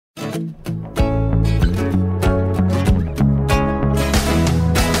All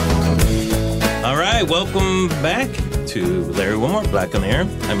right, welcome back to Larry Wilmore, Black on the Air.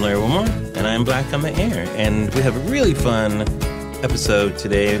 I'm Larry Wilmore, and I'm Black on the Air. And we have a really fun episode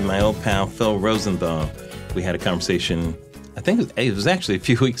today. My old pal, Phil Rosenthal. We had a conversation, I think it was actually a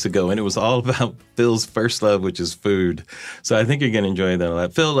few weeks ago, and it was all about Phil's first love, which is food. So I think you're going to enjoy that a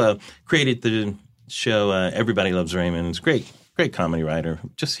lot. Phil created the show Everybody Loves Raymond. It's great comedy writer.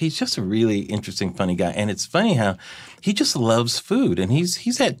 He's just a really interesting, funny guy. And it's funny how he just loves food. And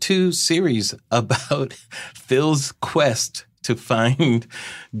he's had 2 series about Phil's quest to find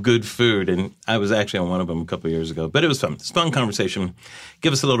good food. And I was actually on one of them a couple of years ago. But it was fun. It's a fun conversation.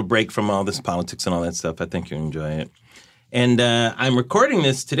 Give us a little break from all this politics and all that stuff. I think you'll enjoy it. And I'm recording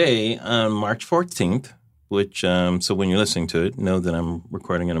this today on March 14th, which, so when you're listening to it, know that I'm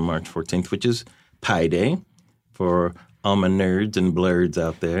recording it on March 14th, which is Pi Day for all my nerds and blurs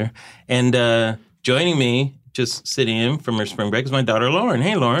out there. And joining me, just sitting in from her spring break, is my daughter, Lauren.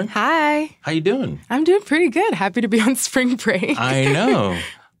 Hey, Lauren. Hi. How you doing? I'm doing pretty good. Happy to be on spring break. I know.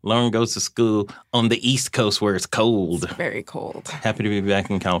 Lauren goes to school on the East Coast where it's cold. It's very cold. Happy to be back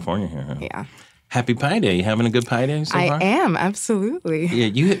in California here. Huh? Yeah. Happy Pi Day. You having a good Pi Day so far? I am, absolutely.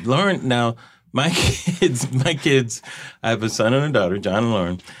 Yeah, Lauren, now, my kids, I have a son and a daughter, John and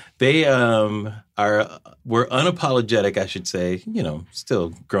Lauren. They were unapologetic, I should say,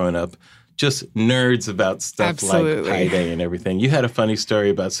 still growing up, just nerds about stuff like Pi Day and everything. You had a funny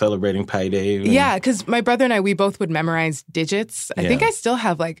story about celebrating Pi Day. Yeah, because my brother and I, we both would memorize digits. I think I still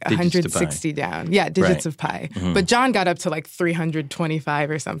have like 160 down. Yeah, digits of pi. Mm-hmm. But John got up to like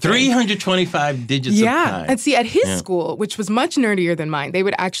 325 or something. 325 digits of pi. Yeah, and see, at his school, which was much nerdier than mine, they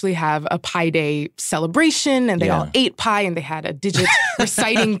would actually have a Pi Day celebration, and they all ate pie, and they had a digit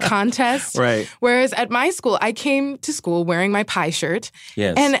reciting contest. Right. Whereas at my school, I came to school wearing my pie shirt,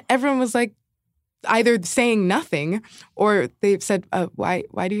 and everyone was like, either saying nothing or they've said, why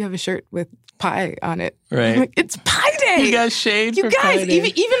do you have a shirt with pie on it? Right. I'm like, it's Pi Day. You got shade for Pi Day. You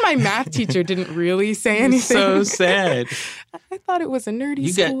guys, even my math teacher didn't really say anything. So sad. I thought it was a nerdy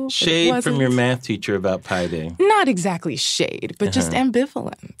school. You got shade from your math teacher about Pi Day. Not exactly shade, but just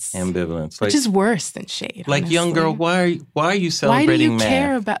ambivalence. Ambivalence. Which is worse than shade, Like, honestly. Young girl, why are you celebrating math? Why do you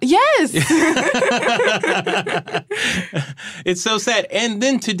care about... Yes! It's so sad. And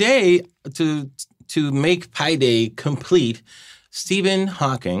then today, to make Pi Day complete, Stephen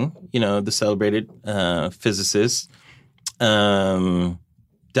Hawking, the celebrated physicist, died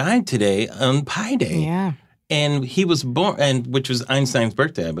today on Pi Day. Yeah. And he was born, which was Einstein's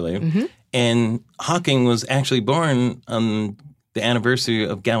birthday, I believe. Mm-hmm. And Hawking was actually born on the anniversary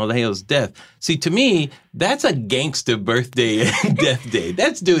of Galileo's death. See, to me, that's a gangster birthday and death day.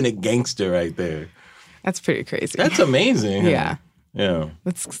 That's doing it gangster right there. That's pretty crazy. That's amazing. Yeah. Yeah.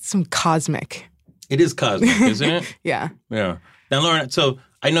 That's some cosmic. It is cosmic, isn't it? Yeah. Yeah. Now, Lauren, so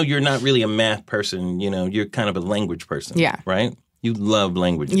I know you're not really a math person. You're kind of a language person. Yeah. Right? You love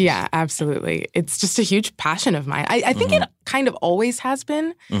languages. Yeah, absolutely. It's just a huge passion of mine. I think it kind of always has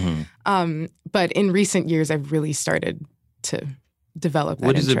been. Mm-hmm. But in recent years, I've really started to develop that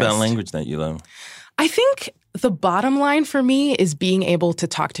interest. What is it about language that you love? I think the bottom line for me is being able to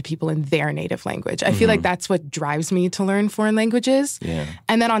talk to people in their native language. I feel like that's what drives me to learn foreign languages. Yeah.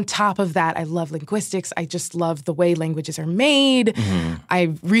 And then on top of that, I love linguistics. I just love the way languages are made. Mm-hmm.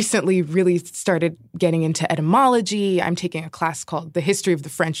 I recently really started getting into etymology. I'm taking a class called The History of the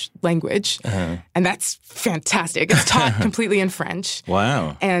French Language. Uh-huh. And that's fantastic. It's taught completely in French.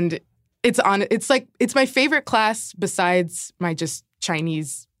 Wow. And it's my favorite class besides my just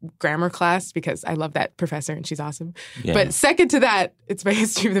Chinese grammar class because I love that professor and she's awesome. Yeah. But second to that, it's my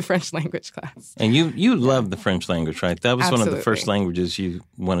history of the French language class. And you love the French language, right? That was Absolutely. One of the first languages you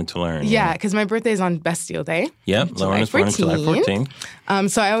wanted to learn. Yeah, because my birthday is on Bastille Day. Yep, Lauren is born on July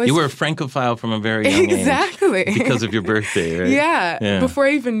 14th. So I always... You were a Francophile from a very young age. Exactly. Because of your birthday, right? Yeah. Before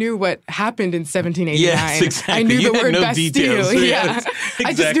I even knew what happened in 1789. Yes, exactly. I knew you the had word no Bastille. Details. Yeah. Yes, exactly.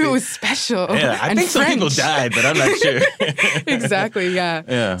 I just knew it was special. Yeah, I think some people died, but I'm not sure. Exactly, yeah.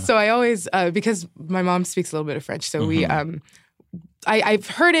 Yeah. So I always, because my mom speaks a little bit of French, so I've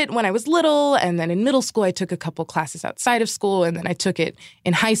heard it when I was little, and then in middle school I took a couple classes outside of school, and then I took it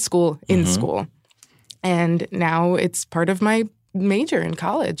in high school, in school. And now it's part of my major in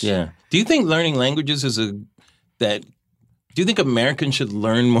college. Yeah. Do you think learning languages do you think Americans should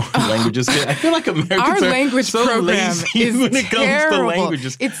learn more languages? I feel like Americans Our are language so program lazy is when it terrible. comes to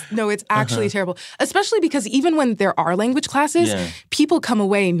languages. It's actually terrible. Especially because even when there are language classes, people come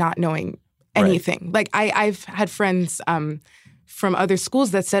away not knowing anything. Right. Like I've had friends from other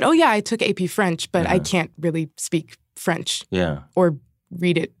schools that said, oh yeah, I took AP French, but I can't really speak French. Yeah. Or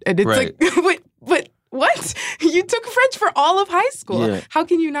read it. And it's Right. like, but what? You took French for all of high school. Yeah. How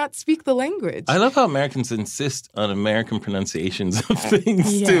can you not speak the language? I love how Americans insist on American pronunciations of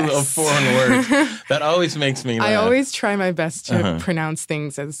things, too, of Yes. foreign words. That always makes me laugh. I always try my best to pronounce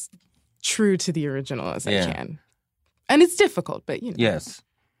things as true to the original as I can. And it's difficult, but you know. Yes.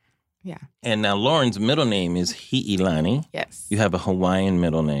 Yeah. And now Lauren's middle name is Hi'ilani. Yes. You have a Hawaiian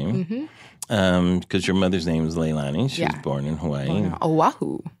middle name. Because your mother's name is Leilani. She was born in Hawaii.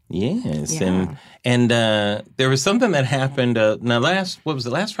 Oahu. Yes. Yeah. And there was something that happened last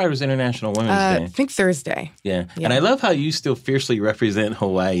Friday was International Women's Day. I think Thursday. Yeah. And I love how you still fiercely represent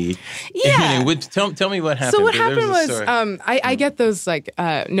Hawaii. Yeah. Tell me what happened. So what happened was story. I get those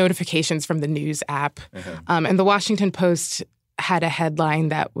notifications from the news app. And the Washington Post had a headline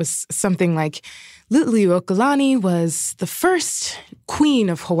that was something like, Liliuokalani was the first queen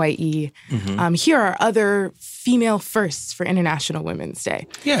of Hawaii. Here are other female firsts for International Women's Day.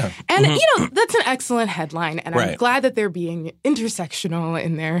 Yeah. And, that's an excellent headline. And I'm glad that they're being intersectional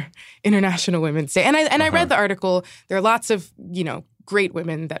in their International Women's Day. And I read the article. There are lots of, great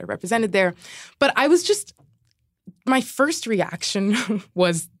women that are represented there. But my first reaction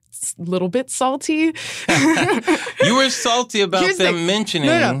was a little bit salty. You were salty about them mentioning.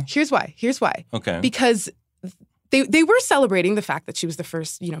 No. Here's why. Okay. Because they were celebrating the fact that she was the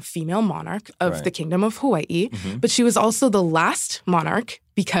first, female monarch of the Kingdom of Hawaii, but she was also the last monarch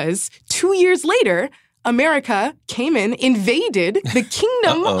because 2 years later, America came in, invaded the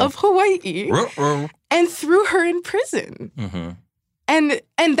Kingdom of Hawaii, and threw her in prison. And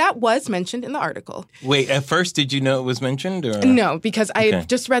that was mentioned in the article. Wait, at first, did you know it was mentioned? Or? No, because I had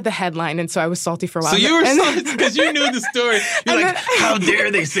just read the headline, and so I was salty for a while. So you were salty because you knew the story. You're like, how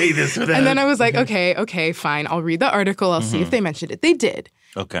dare they say this without... And then I was like, okay, fine. I'll read the article. I'll see if they mentioned it. They did.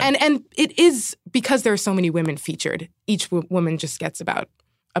 Okay. And it is, because there are so many women featured, each woman just gets about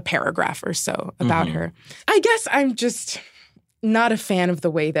a paragraph or so about her. I guess I'm just not a fan of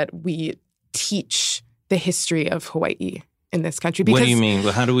the way that we teach the history of Hawaii in this country. Because, what do you mean?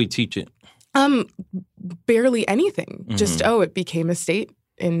 Well, how do we teach it? Barely anything. Just, it became a state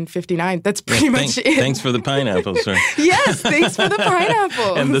in 59. That's pretty much it. Thanks for the pineapple, sir. Yes, thanks for the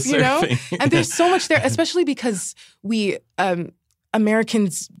pineapple. And the surfing. And there's so much there, especially because we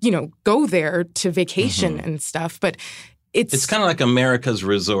Americans, go there to vacation and stuff, but it's kind of like America's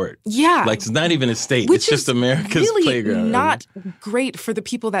resort. Yeah. Like, it's not even a state. Which it's just America's really playground. Not great for the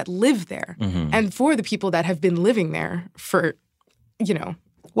people that live there and for the people that have been living there for,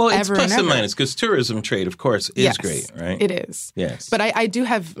 well, it's ever plus and ever. Minus, because tourism trade, of course, is great, right? It is. Yes. But I do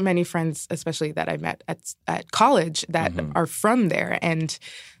have many friends, especially that I met at college, that are from there. And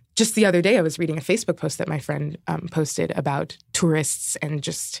just the other day, I was reading a Facebook post that my friend posted about tourists and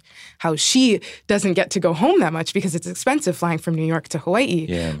just how she doesn't get to go home that much because it's expensive flying from New York to Hawaii.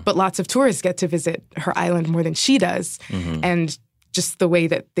 Yeah. But lots of tourists get to visit her island more than she does. And just the way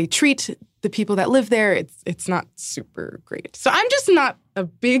that they treat the people that live there, it's not super great. So I'm just not a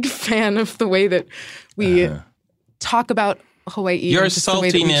big fan of the way that we talk about Hawaii. Your and just the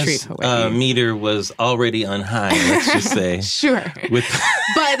way that we treat saltiness Hawaii. meter was already on high, let's just say. Sure.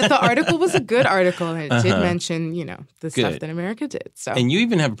 But the article was a good article, and it did mention, the stuff Good. that America did. So, And you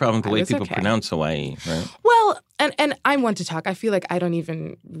even have a problem with the way was people okay. pronounce Hawaii, right? well, and I want to talk. I feel like I don't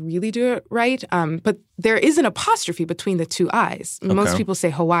even really do it right. But there is an apostrophe between the two I's. Most people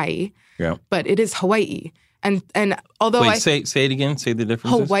say Hawaii, Yeah. but it is Hawaii. And although Wait, say it again. Say the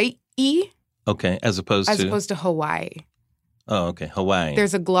differences. Hawaii Okay, as opposed to Hawaii. Oh, okay, Hawaii.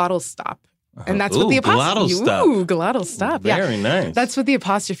 There's a glottal stop. And that's Ooh, what the apostrophe. glottal stop. Ooh, glottal stop. Very nice. That's what the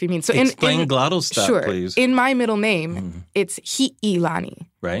apostrophe means. So Explain glottal stop, sure. please. In my middle name, it's Hi'ilani.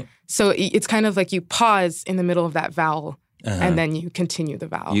 Right? So it's kind of like you pause in the middle of that vowel and then you continue the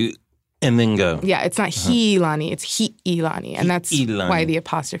vowel. And then go. Yeah, it's not Hi'ilani, it's Hi'ilani. And that's Hi'ilani. why the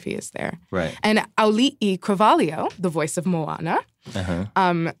apostrophe is there. Right. And Auli'i Cravalho, the voice of Moana,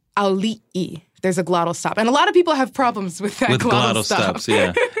 Auli'i. There's a glottal stop. And a lot of people have problems with that With glottal stop. stops,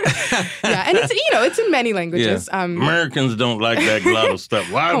 yeah. Yeah, and it's in many languages. Yeah. Americans don't like that glottal stop.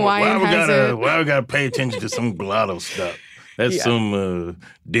 Why we gotta pay attention to some glottal stop? That's some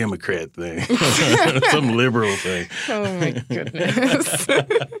Democrat thing, some liberal thing. Oh my goodness!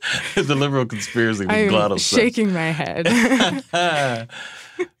 It's a liberal conspiracy with I'm glottal stops. shaking my head.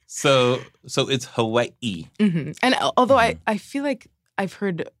 So it's Hawaii. And although I feel like I've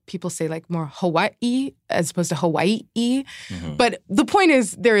heard people say like more Hawaii as opposed to Hawaii. But the point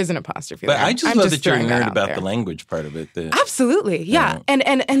is there is an apostrophe But there. I just love that you're a nerd about the language part of it. Absolutely, yeah.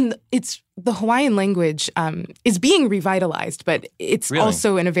 And it's the Hawaiian language is being revitalized, but it's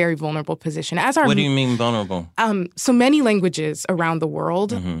also in a very vulnerable position. What do you mean vulnerable? So many languages around the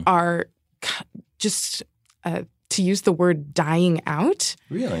world are just, to use the word, dying out.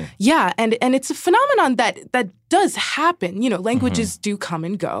 Really? Yeah, and it's a phenomenon that does happen. You know, languages do come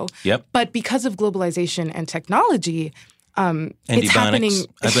and go. Yep. But because of globalization and technology, it's happening.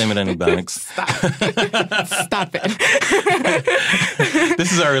 I blame it on Ebonics. Stop it.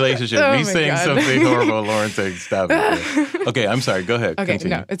 This is our relationship. Me saying something horrible, Lauren saying stop it. Okay, I'm sorry. Go ahead. Okay,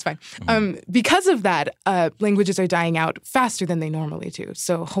 continue. no, it's fine. Because of that, languages are dying out faster than they normally do.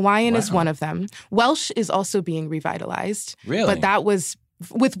 So Hawaiian is one of them. Welsh is also being revitalized. Really? But that was,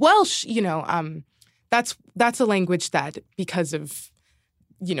 with Welsh, you know, that's a language that because of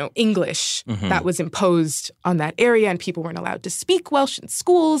English that was imposed on that area and people weren't allowed to speak Welsh in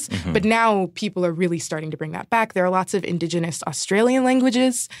schools. But now people are really starting to bring that back. There are lots of indigenous Australian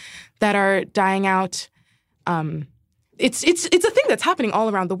languages that are dying out. It's a thing that's happening all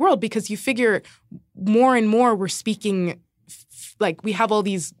around the world because you figure more and more we're speaking, like we have all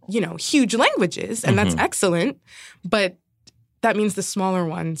these, huge languages and that's excellent. But that means the smaller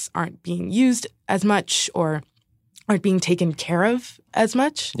ones aren't being used as much or aren't being taken care of as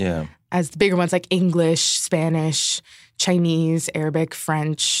much as the bigger ones like English, Spanish, Chinese, Arabic,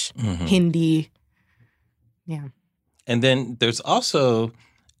 French, Hindi. Yeah. And then there's also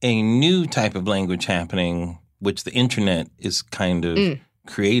a new type of language happening, which the internet is kind of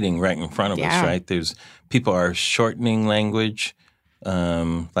creating right in front of us, right? People are shortening language,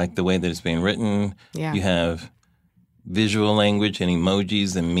 like the way that it's being written. Yeah. You have visual language and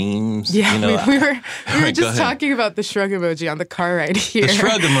emojis and memes. Yeah, we were just talking about the shrug emoji on the car right here. The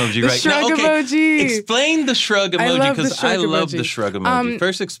shrug emoji, right? The shrug emoji. Explain the shrug emoji because I love the shrug emoji.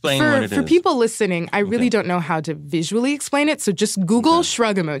 First, explain what it is. For people listening, I really don't know how to visually explain it, so just Google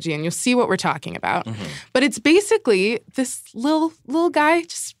shrug emoji and you'll see what we're talking about. But it's basically this little guy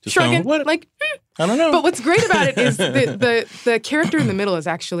just shrugging, like. I don't know. But what's great about it is the character in the middle is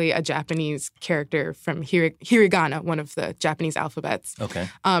actually a Japanese character from hiragana, one of the Japanese alphabets. Okay.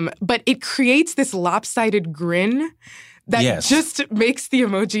 But it creates this lopsided grin that just makes the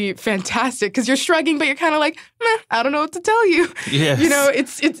emoji fantastic because you're shrugging, but you're kind of like, I don't know what to tell you.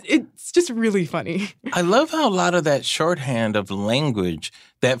 Yes. It's just really funny. I love how a lot of that shorthand of language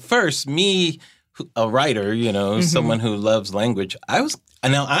that first me, a writer, someone who loves language, I was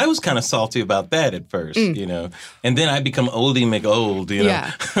kind of salty about that at first, and then I become oldie McOld,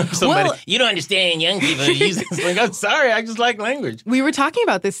 Somebody, you don't understand young people using it's like, I'm sorry, I just like language. We were talking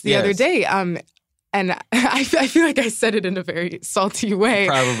about this the other day, and I feel like I said it in a very salty way.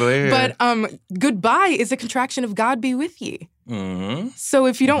 Probably. Yeah. But goodbye is a contraction of God be with ye. So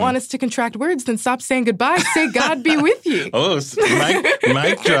if you don't want us to contract words, then stop saying goodbye. Say God be with ye. Oh,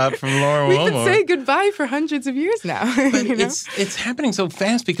 mic drop from Lauren We've Wilmore. been saying goodbye for hundreds of years now. But it's happening so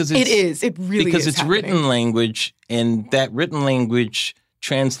fast because it is. It really is. Because it's happening. Written language, and that written language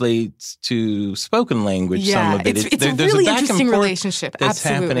translates to spoken language. Yeah, some of it. It's a really interesting relationship. That's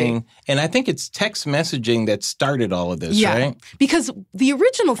Absolutely. happening. And I think it's text messaging that started all of this, right? Because the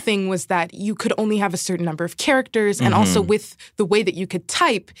original thing was that you could only have a certain number of characters, and also with the way that you could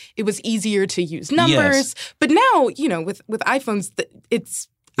type, it was easier to use numbers. Yes. But now, with iPhones, it's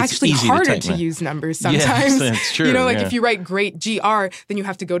actually harder to use numbers sometimes. Yes, that's true. If you write great GR, then you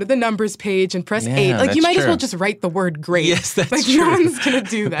have to go to the numbers page and press 8. Like you might as well just write the word great. Yes, that's like true. No one's going to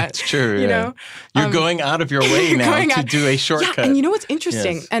do that. That's true. You're going out of your way now to do a shortcut. Yeah, and you know what's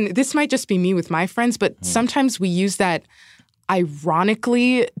interesting? And this might just be me with my friends, but sometimes we use that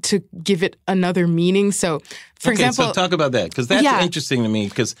ironically to give it another meaning. So, for example, so talk about that because that's interesting to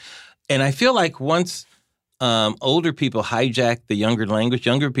me. And I feel like once older people hijack the younger language,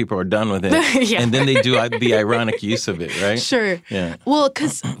 younger people are done with it, and then they do the ironic use of it, right? Sure. Yeah. Well,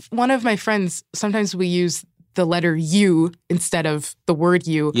 because one of my friends, sometimes we use the letter U instead of the word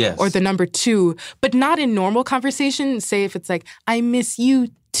you, or the number 2, but not in normal conversation. Say if it's like, I miss you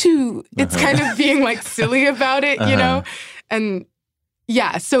too. It's kind of being like silly about it, And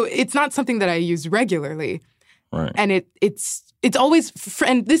so it's not something that I use regularly. Right. And it's always,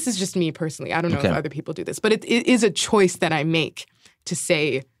 and this is just me personally. I don't know if other people do this, but it is a choice that I make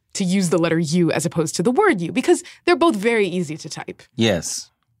to use the letter U as opposed to the word you, because they're both very easy to type. Yes.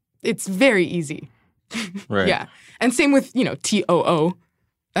 It's very easy. Right. Yeah. And same with, TOO.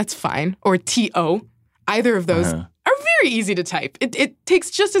 That's fine. Or TO. Either of those are very easy to type. It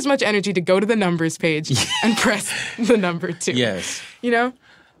takes just as much energy to go to the numbers page and press the number 2. Yes. You know?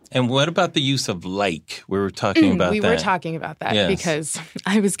 And what about the use of like? We were talking about that. We were talking about that because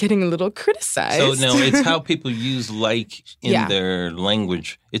I was getting a little criticized. So, no, it's how people use like in their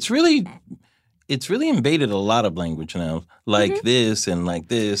language. It's really invaded a lot of language now. Like this and like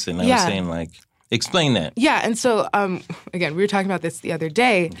this. And I was saying like, explain that. Yeah. And so, again, we were talking about this the other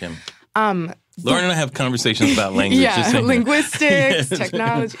day. Okay. Lauren and I have conversations about language. Yeah, linguistics,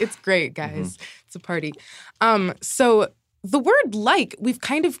 technology. It's great, guys. It's a party. So the word like, we've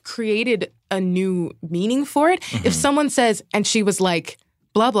kind of created a new meaning for it. If someone says, and she was like,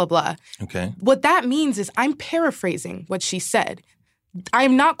 blah, blah, blah. Okay. What that means is I'm paraphrasing what she said.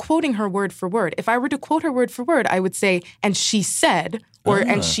 I'm not quoting her word for word. If I were to quote her word for word, I would say, and she said, or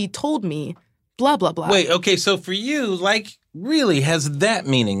and she told me, blah, blah, blah. Wait, okay, so for you, like, really has that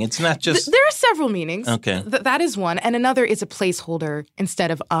meaning. It's not just... There are several meanings. Okay. That is one. And another is a placeholder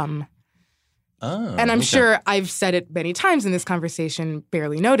instead of Oh, and I'm sure I've said it many times in this conversation,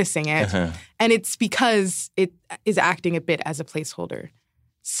 barely noticing it. And it's because it is acting a bit as a placeholder,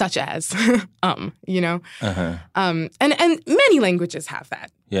 such as, you know? And many languages have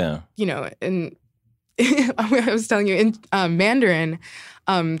that. Yeah. You know, and I was telling you, in Mandarin,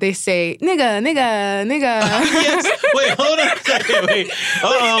 they say, nigga, nigga, nigga. Yes. Wait, hold on a second. Wait.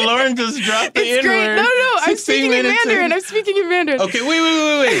 Oh, Lauren just dropped the It's N-word. great. No, I'm speaking in Mandarin. I'm speaking in Mandarin. Okay,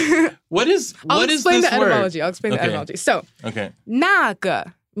 wait. What is this word? I'll explain the etymology. So,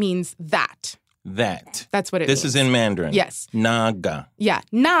 naga means that. That. That's what it This means. is in Mandarin. Yes. Naga. Yeah.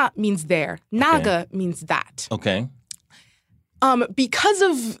 Na means there. Naga means that. Okay. Because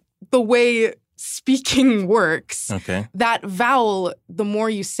of the way speaking works, that vowel, the more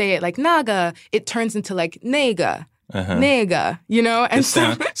you say it like naga, it turns into like nega. Nega, you know? And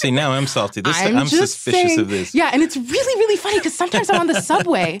see, now I'm salty. I'm just suspicious saying, of this. Yeah, and it's really, really funny because sometimes I'm on the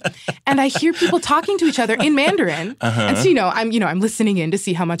subway and I hear people talking to each other in Mandarin. And so, I'm listening in to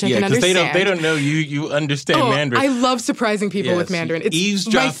see how much I can understand. They don't know you understand Mandarin. I love surprising people with Mandarin. It's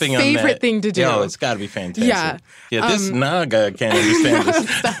eavesdropping my favorite on that. thing to do. Oh, it's got to be fantastic. Yeah. This Naga can't understand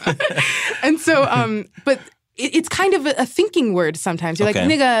this. And so, but it's kind of a thinking word sometimes. You're like,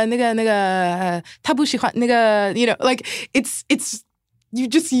 nigga, tabu shihwan, nigga, you know, like it's, you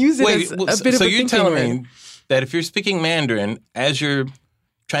just use it as a bit of a thinking word. So you're telling me that if you're speaking Mandarin, as you're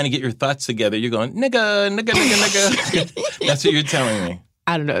trying to get your thoughts together, you're going, nigga. That's what you're telling me.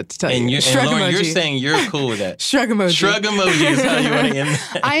 I don't know what to tell you. And Lauren, you're saying you're cool with that. Shrug emoji. Shrug emoji is how you want to end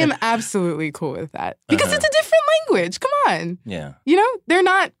that. I am absolutely cool with that. Because it's a different language. Come on. Yeah. You know, they're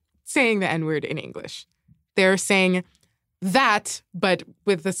not saying the N-word in English. They're saying that, but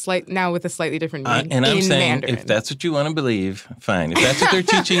with a slightly different meaning. And I'm in saying, Mandarin. if that's what you want to believe, fine. If that's what they're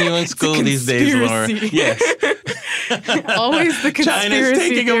teaching you in school these days, Lauren, yes. Always the conspiracy China's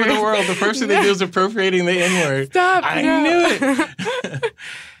taking over theory. the world. The first thing they do is appropriating the N-word. Stop. I knew it.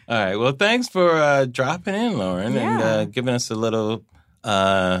 All right. Well, thanks for dropping in, Lauren, and giving us a little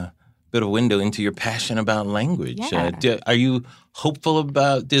bit of window into your passion about language. Yeah. Are you hopeful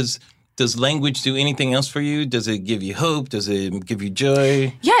about this? Does language do anything else for you? Does it give you hope? Does it give you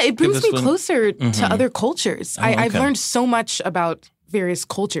joy? Yeah, it brings me closer to other cultures. I've learned so much about various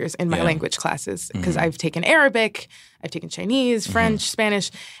cultures in my language classes because I've taken Arabic, I've taken Chinese, French, Spanish,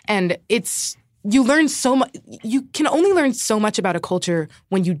 and you learn so much. You can only learn so much about a culture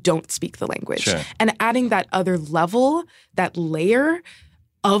when you don't speak the language. Sure. And adding that other level, that layer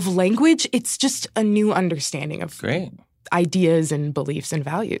of language, it's just a new understanding of ideas and beliefs and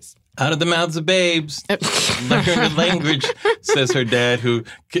values. Out of the mouths of babes, learn the language, says her dad, who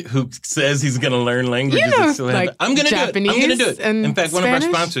says he's going to learn languages. And still like I'm going to do it. I'm going to do it. In fact, one of our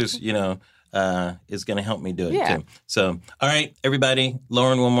Spanish? sponsors, is going to help me do it too. So, all right, everybody,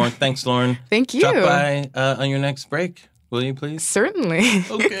 Lauren Wilmore. Thanks, Lauren. Thank you. Drop by on your next break, will you please? Certainly.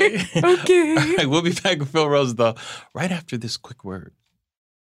 Okay. Okay. All right, we'll be back with Phil Rosenthal right after this quick word.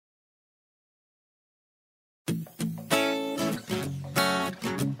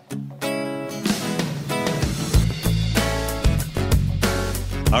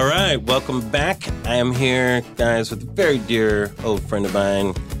 All right, welcome back. I am here, guys, with a very dear old friend of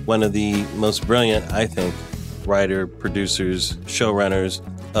mine, one of the most brilliant, I think, writer, producers, showrunners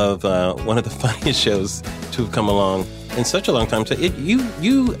of one of the funniest shows to have come along in such a long time. So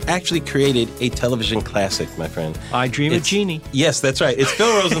you actually created a television classic, my friend. I Dream of Jeannie. Yes, that's right. It's Phil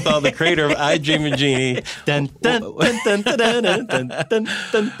Rosenthal, the creator of I Dream of Jeannie. Dun, dun, dun, dun, dun, dun, dun, dun, dun,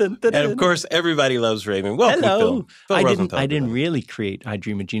 dun, dun. And of course, everybody loves Raven. Welcome, Hello. Phil. I Rosenthal. didn't really create I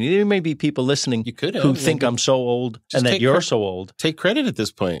Dream of Jeannie. There may be people listening could have. who think I'm so old Just and that take you're so old. Take credit at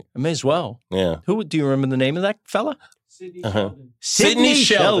this point. I may as well. Yeah. Do you remember the name of that fella? Sidney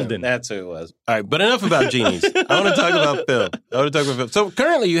Sheldon. That's who it was. All right, but enough about genies. I want to talk about Phil. So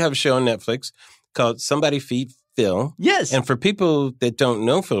currently you have a show on Netflix called Somebody Feed Phil. Yes. And for people that don't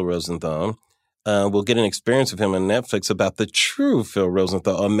know Phil Rosenthal, we'll get an experience of him on Netflix about the true Phil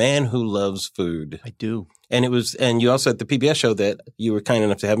Rosenthal, a man who loves food. I do. And you also at the PBS show that you were kind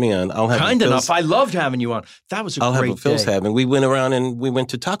enough to have me on. Kind enough. I loved having you on. That was a I'll great have a Phil's day. having. We went around and we went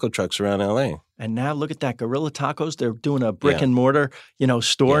to taco trucks around LA. And now look at that, Gorilla Tacos. They're doing a brick and mortar,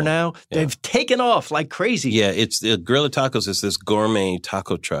 store now. They've taken off like crazy. Yeah, it's Gorilla Tacos is this gourmet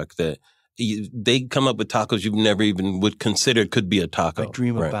taco truck that they come up with tacos you never even would consider could be a taco. I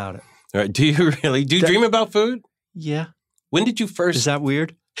dream about it. All right. Do you really? Do you dream about food? Yeah. When did you first? Is that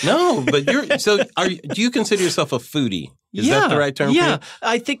weird? No, but do you consider yourself a foodie? Is that the right term? Yeah. For you?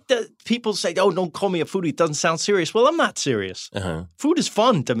 I think that people say, "Oh, don't call me a foodie. It doesn't sound serious." Well, I'm not serious. Food is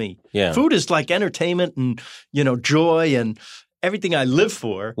fun to me. Yeah. Food is like entertainment and joy and everything I live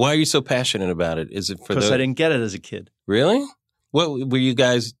for. Why are you so passionate about it? Is it for because I didn't get it as a kid? Really? What were you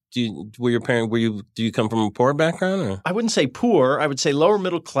guys? Do you come from a poor background? Or? I wouldn't say poor. I would say lower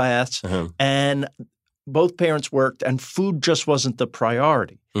middle class, and both parents worked, and food just wasn't the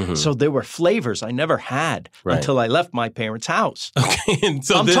priority. So there were flavors I never had until I left my parents' house. Okay, and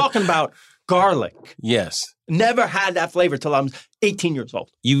so I'm talking about garlic. Yes, never had that flavor till I was 18 years old.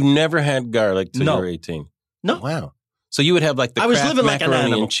 You never had garlic till you were 18? No. Wow. So you would have like the Kraft living like an macaroni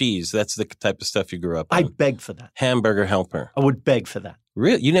animal. and cheese. That's the type of stuff you grew up on. I begged for that. Hamburger Helper. I would beg for that.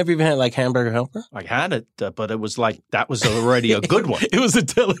 Really? You never even had like Hamburger Helper? I had it, but it was like that was already a good one. It was a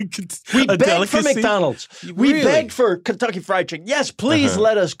delicacy. We begged for McDonald's. We Really? begged for Kentucky Fried Chicken. Yes, please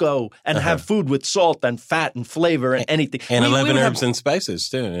let us go and have food with salt and fat and flavor and anything. And We 11 would herbs have- and spices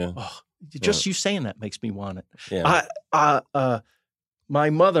too. Yeah. Oh, just you saying that makes me want it. Yeah. My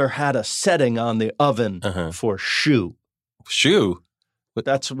mother had a setting on the oven for shoe. Shoe?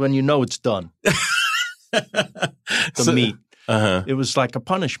 That's when you know it's done. The meat. It was like a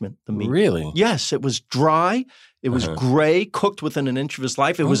punishment, the meat. Really? Yes, it was dry. It was gray, cooked within an inch of his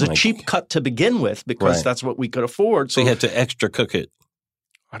life. It was a my cheap cut to begin with because that's what we could afford. So you had to extra cook it.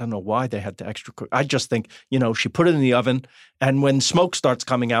 I don't know why they had to extra cook. I just think, she put it in the oven, and when smoke starts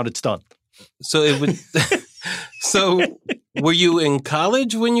coming out, it's done. So it would. So were you in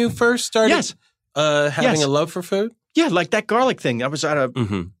college when you first started Yes. having Yes. a love for food? Yeah, like that garlic thing. I was at a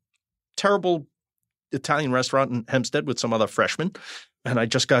terrible Italian restaurant in Hempstead with some other freshmen, and I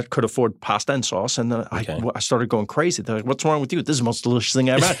just could afford pasta and sauce, and I started going crazy. They're like, "What's wrong with you? This is the most delicious thing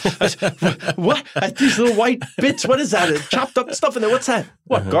I've had." I said, "What? These little white bits? What is that? Chopped up stuff in there? What's that?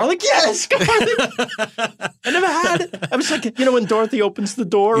 What, garlic? Yes, garlic!" I never had it. I was like, when Dorothy opens the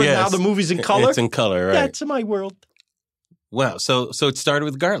door and now the movie's in color. It's in color, right? That's my world. Wow. So it started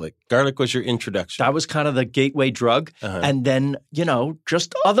with garlic. Garlic was your introduction. That was kind of the gateway drug. And then,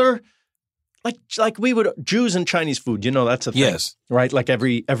 just other, like we would, Jews and Chinese food, that's a thing. Yes. Right? Like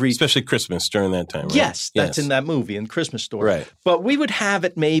every. Especially Christmas during that time, right? Yes. That's in that movie, in Christmas Story. Right. But we would have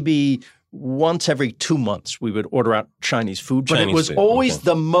it maybe once every 2 months. We would order out Chinese food. But Chinese it was food, always okay.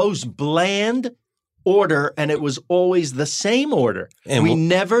 the most bland order, and it was always the same order. And we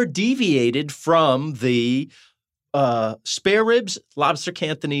never deviated from the spare ribs, lobster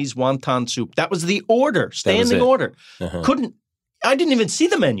Cantonese, wonton soup. That was the order, standing it. order. I didn't even see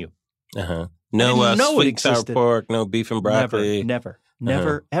the menu. No didn't know it sweet sour existed. pork, no beef and broccoli.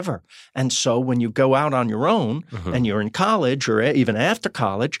 Never, ever. And so when you go out on your own and you're in college or even after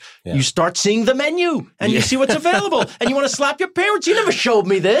college, you start seeing the menu and you see what's available and you want to slap your parents. You never showed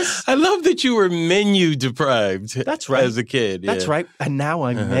me this. I love that you were menu deprived. That's right. As a kid. That's right. And now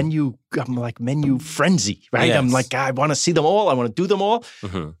I'm like menu frenzy, right? Yes. I'm like, I want to see them all. I want to do them all.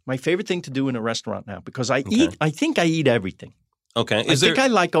 My favorite thing to do in a restaurant now, because I think I eat everything. Okay. I think I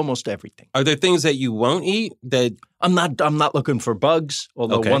like almost everything. Are there things that you won't eat that I'm not looking for bugs,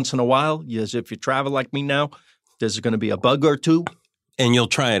 although Okay. once in a while, yes, if you travel like me now, there's going to be a bug or two. and you'll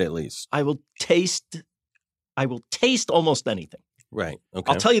try it at least? I will taste almost anything. Right.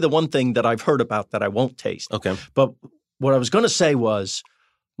 Okay. I'll tell you the one thing that I've heard about that I won't taste. Okay. But what I was going to say was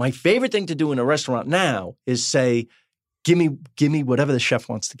my favorite thing to do in a restaurant now is say, give me whatever the chef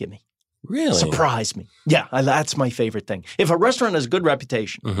wants to give me. Really? Surprise me. Yeah, that's my favorite thing. If a restaurant has a good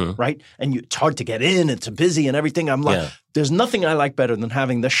reputation, right, and it's hard to get in, it's busy and everything, I'm like, there's nothing I like better than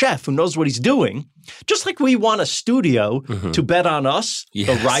having the chef who knows what he's doing. Just like we want a studio to bet on us,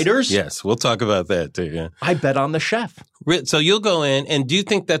 the writers. Yes, we'll talk about that too. Yeah. I bet on the chef. So you'll go in, and do you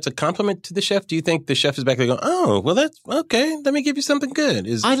think that's a compliment to the chef? Do you think the chef is back there going, "Oh, well, that's okay. Let me give you something good"?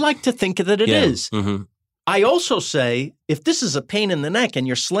 I like to think that it is. Mm-hmm. I also say, if this is a pain in the neck and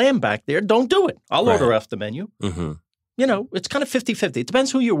you're slammed back there, don't do it. I'll order off the menu. Mm-hmm. you know, it's kind of 50-50. It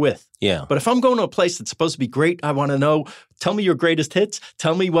depends who you're with. Yeah. But if I'm going to a place that's supposed to be great, I want to know, tell me your greatest hits.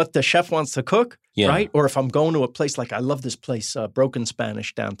 Tell me what the chef wants to cook, right? Or if I'm going to a place like, I love this place, Broken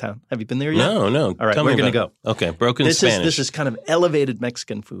Spanish downtown. Have you been there yet? No. All right, we're going to go. Okay, Broken Spanish. This is kind of elevated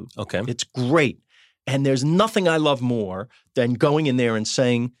Mexican food. Okay. It's great. And there's nothing I love more than going in there and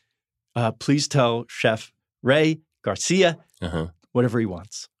saying, please tell Chef Ray Garcia whatever he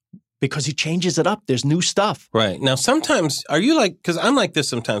wants. Because he changes it up. There's new stuff. Right. Now, sometimes, are you like, because I'm like this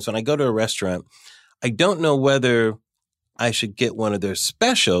sometimes when I go to a restaurant, I don't know whether I should get one of their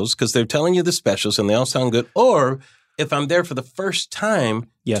specials because they're telling you the specials and they all sound good. Or if I'm there for the first time,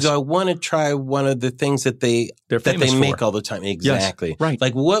 do I want to try one of the things that they make all the time? Exactly. Yes, right.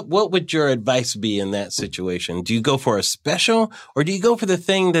 Like what would your advice be in that situation? Do you go for a special or do you go for the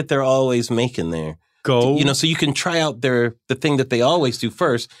thing that they're always making there? Go. You know, so you can try out the thing that they always do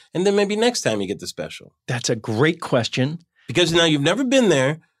first, and then maybe next time you get the special. That's a great question. Because now you've never been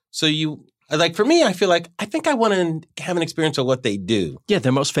there, so you, like for me, I feel like, I think I want to have an experience of what they do. Yeah,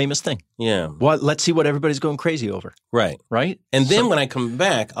 their most famous thing. Yeah. Well, let's see what everybody's going crazy over. Right. Right? And then when I come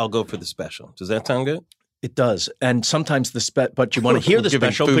back, I'll go for the special. Does that sound good? It does. And sometimes but you want to hear the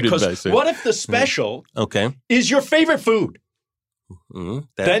special because what if the special is your favorite food?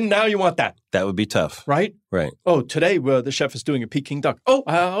 Then now you want that. That would be tough. Right? Right. Oh, today the chef is doing a Peking duck. Oh,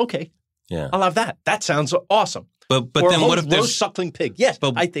 okay. Yeah. I'll have that. That sounds awesome. But then what if there's roast suckling pig? Yes,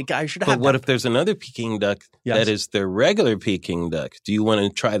 I think I should have that. But what if there's another Peking duck that is the regular Peking duck? Do you want to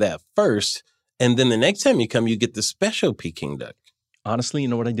try that first? And then the next time you come, you get the special Peking duck. Honestly, you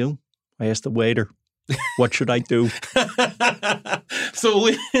know what I do? I ask the waiter, what should I do? So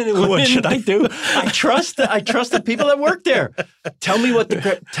what should I do? I trust the people that work there. Tell me what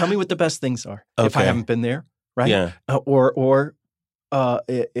the best things are. If I haven't been there, right? Yeah. Or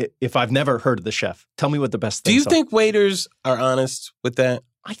if I've never heard of the chef, tell me what the best things are. Do you think waiters are honest with that?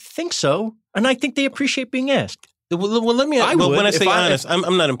 I think so, and I think they appreciate being asked. Well, let me. When I say honest,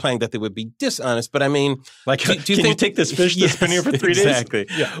 I'm not implying that they would be dishonest, but I mean, like, can you take this fish that's been here for 3 days? Exactly.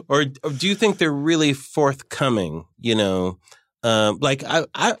 Yeah. Or do you think they're really forthcoming? You know, like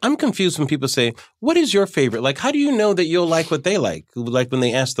I'm confused when people say, "What is your favorite?" Like, how do you know that you'll like what they like? Like when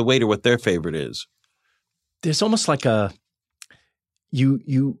they ask the waiter what their favorite is. There's almost like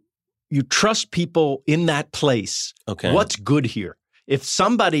you trust people in that place. Okay. What's good here? If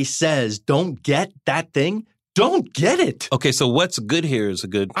somebody says, "Don't get that thing," don't get it. Okay, so what's good here is a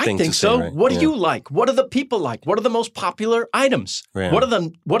good thing to say. I think so. Right? What do you like? What do the people like? What are the most popular items? Yeah. What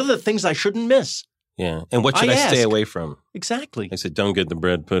are the things I shouldn't miss? Yeah. And what should I stay away from? Exactly. I said, don't get the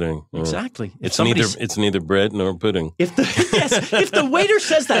bread pudding. Exactly. It's neither bread nor pudding. If the waiter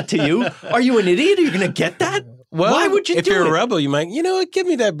says that to you, are you an idiot? Are you going to get that? Well, why would you do it? If you're a rebel, you might, you know what, give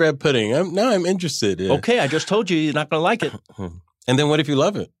me that bread pudding. I'm interested. Yeah. Okay, I just told you you're not going to like it. And then what if you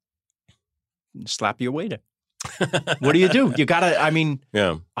love it? Slap your waiter. What do? You gotta, I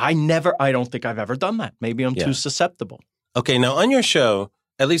don't think I've ever done that. Maybe I'm too susceptible. Okay, now on your show,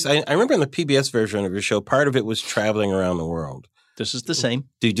 at least I remember in the PBS version of your show, part of it was traveling around the world. This is the same.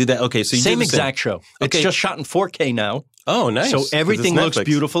 Do you do that? Okay, so you same exact show. Okay. It's just shot in 4K now. Oh, nice. So everything looks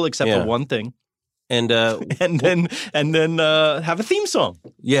beautiful except for one thing. And and then have a theme song.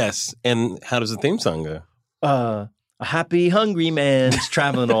 Yes. And how does the theme song go? A happy, hungry man's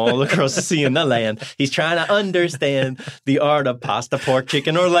traveling all across the sea and the land. He's trying to understand the art of pasta, pork,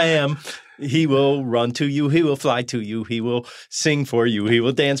 chicken, or lamb. He will run to you. He will fly to you. He will sing for you. He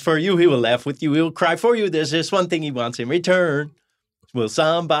will dance for you. He will laugh with you. He will cry for you. There's just one thing he wants in return. Will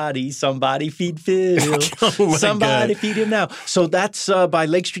somebody feed Phil? Somebody feed him now. So that's by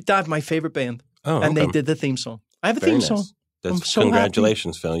Lake Street Dive, my favorite band. Oh, and they did the theme song. I have a theme song. That's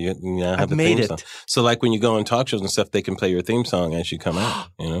congratulations, Phil. You now have a theme song. So like when you go on talk shows and stuff, they can play your theme song as you come out,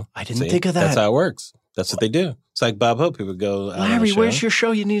 you know? I didn't think of that. That's how it works. That's what they do. It's like Bob Hope. People go, Larry, where's your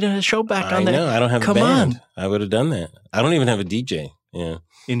show? You need a show back on there. I know. I don't have a band. I would have done that. I don't even have a DJ. Yeah.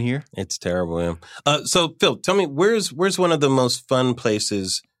 In here? It's terrible. Yeah. So Phil, tell me, where's one of the most fun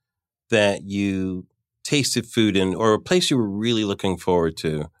places that you tasted food in, or a place you were really looking forward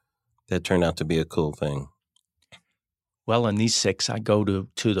to that turned out to be a cool thing? Well, in these 6, I go to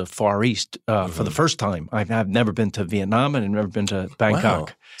the Far East for the first time. I've never been to Vietnam and I've never been to Bangkok.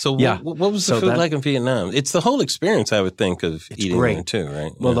 Wow. So what was the food like in Vietnam? It's the whole experience, I would think, of eating there too,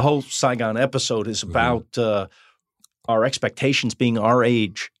 right? Well, the whole Saigon episode is about our expectations being our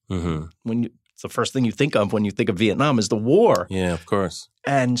age. Mm-hmm. It's the first thing you think of when you think of Vietnam is the war. Yeah, of course.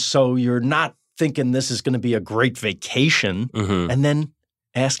 And so you're not thinking this is going to be a great vacation. Mm-hmm. And then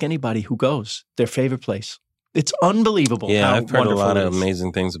ask anybody who goes, their favorite place. It's unbelievable. Yeah, how I've heard a lot of amazing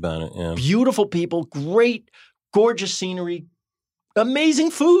amazing things about it. Yeah. Beautiful people, great gorgeous scenery,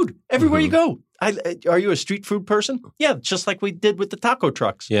 amazing food everywhere you go. Are you a street food person? Yeah, just like we did with the taco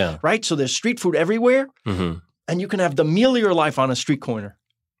trucks. Yeah. Right? So there's street food everywhere, and you can have the meal of your life on a street corner.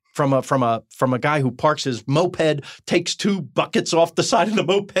 From a guy who parks his moped, takes 2 buckets off the side of the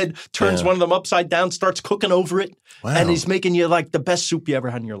moped, turns one of them upside down, starts cooking over it, and he's making you like the best soup you ever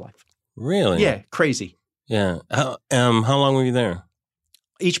had in your life. Really? Yeah, crazy. Yeah. How long were you there?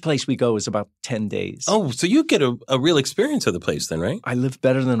 Each place we go is about 10 days. Oh, so you get a real experience of the place then, right? I live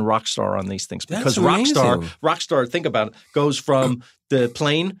better than Rockstar on these things because That's amazing. Rockstar, think about it, goes from the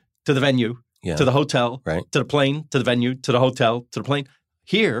plane to the venue, to the hotel, to the plane, to the venue, to the hotel, to the plane.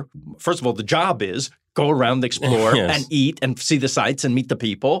 Here, first of all, the job is go around, explore, and eat, and see the sights, and meet the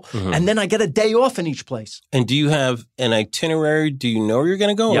people. And then I get a day off in each place. And do you have an itinerary? Do you know where you're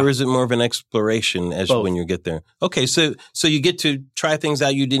going to go? Or is it more of an exploration when you get there? Okay, so you get to try things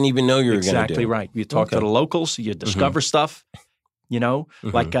out you didn't even know you were going to do. Exactly right. You talk to the locals, you discover stuff,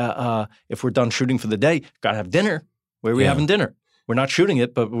 like if we're done shooting for the day, got to have dinner. Where are we having dinner? We're not shooting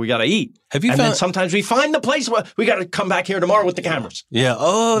it, but we got to eat. Then sometimes we find the place where we got to come back here tomorrow with the cameras. Yeah.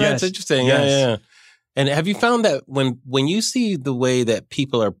 Oh, that's interesting. Yes. Yeah. And have you found that when you see the way that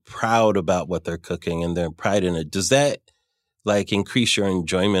people are proud about what they're cooking and their pride in it, does that like increase your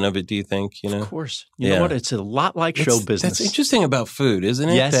enjoyment of it, do you think? Of course. You know what? It's a lot like show business. That's interesting about food, isn't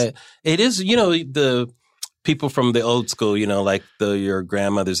it? Yes. That it is, the people from the old school, like your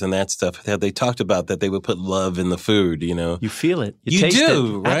grandmothers and that stuff, they talked about that they would put love in the food, You feel it. You taste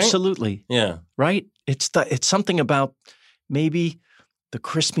do, it. right? Absolutely. Yeah. Right? It's something about maybe the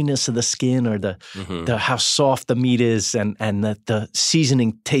crispiness of the skin or the how soft the meat is and the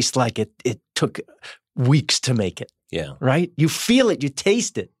seasoning tastes like it took weeks to make it. Yeah. Right? You feel it. You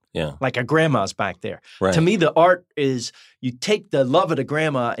taste it. Yeah. Like a grandma's back there. Right. To me, the art is you take the love of the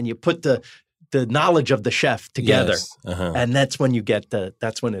grandma and you put the knowledge of the chef together. Yes. And that's when you get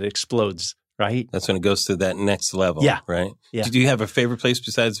that's when it explodes, right? That's when it goes to that next level. Yeah. Right? Yeah. Do you have a favorite place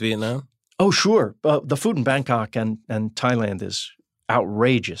besides Vietnam? Oh, sure. The food in Bangkok and Thailand is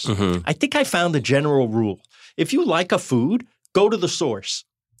outrageous. I think I found a general rule. If you like a food, go to the source.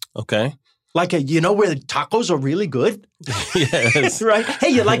 Okay. Like where the tacos are really good? Yes. Right? Hey,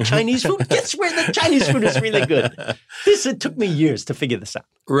 you like Chinese food? Guess where the Chinese food is really good? It took me years to figure this out.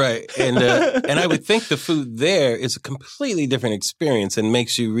 Right. And I would think the food there is a completely different experience and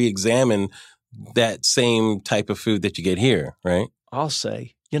makes you re-examine that same type of food that you get here, right? I'll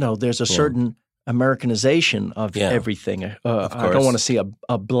say, there's a certain Americanization of everything. I don't want to see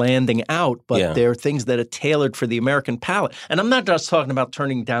a blanding out, but there are things that are tailored for the American palate. And I'm not just talking about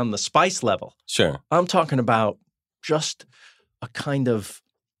turning down the spice level. Sure. I'm talking about just a kind of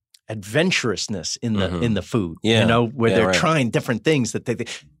adventurousness in the food, where they're trying different things that they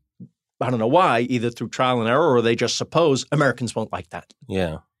I don't know why, either through trial and error or they just suppose Americans won't like that.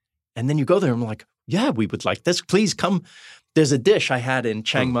 Yeah. And then you go there and I'm like, yeah, we would like this. Please come. There's a dish I had in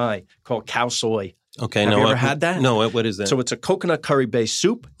Chiang Mai called khao soi. Okay. Have you ever had that? No, what is that? So it's a coconut curry-based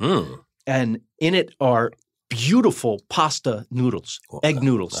soup, and in it are beautiful pasta noodles, egg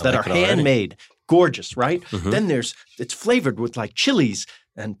noodles that are handmade, gorgeous, right? Then it's flavored with like chilies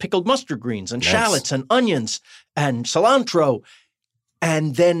and pickled mustard greens and shallots and onions and cilantro,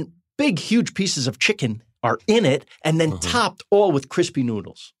 and then big, huge pieces of chicken are in it, and then topped all with crispy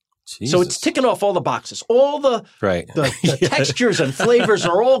noodles. Jesus. So it's ticking off all the boxes. All the textures and flavors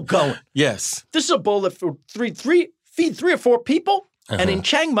are all going. Yes. This is a bowl that feed 3 or 4 people. And in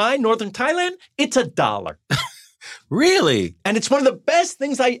Chiang Mai, northern Thailand, it's $1. Really? And it's one of the best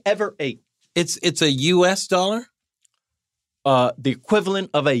things I ever ate. It's a U.S. dollar? The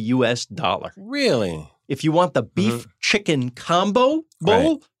equivalent of a U.S. dollar. Really? If you want the beef chicken combo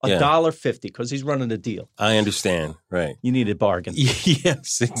bowl, $1.50 because he's running a deal. I understand. Right. You need a bargain.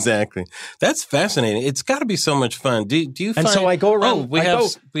 Yes, exactly. That's fascinating. It's got to be so much fun. Do you find? And so I go around. Oh, we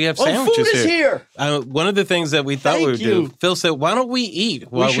have sandwiches food is here. One of the things that we thought we would do. Phil said, "Why don't we eat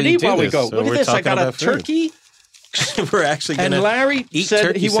while we eat while we go?" So look at this. I got a turkey. We're actually going to And Larry eat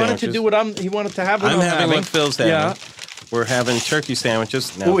said he wanted sandwiches. to do what he wanted to have. I'm having what Phil's having. Yeah. We're having turkey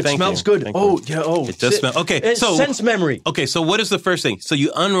sandwiches. Now, it smells good. It does smell. Okay, so sense memory. Okay, so what is the first thing? So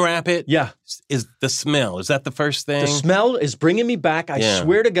you unwrap it. Yeah. Is the smell? Is that the first thing? The smell is bringing me back. I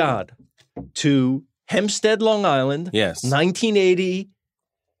swear to God, to Hempstead, Long Island. Yes. 1980.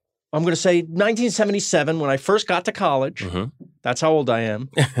 I'm going to say 1977 when I first got to college. That's how old I am.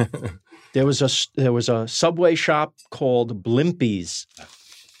 There was a Subway shop called Blimpie's.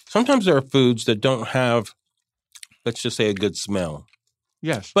 Sometimes there are foods that don't have, let's just say, a good smell.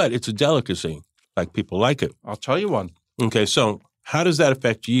 Yes. But it's a delicacy. Like people like it. I'll tell you one. Okay, so How does that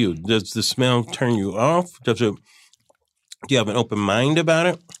affect you? Does the smell turn you off? Do you have an open mind about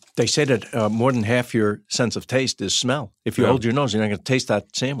it? They say that more than half your sense of taste is smell. If you hold your nose, you're not going to taste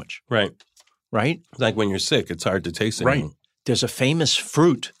that sandwich. Right. Right? Like when you're sick, it's hard to taste it. Right. There's a famous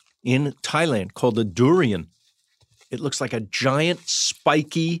fruit in Thailand called the durian. It looks like a giant,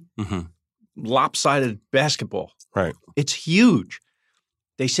 spiky, lopsided basketball. Right. It's huge.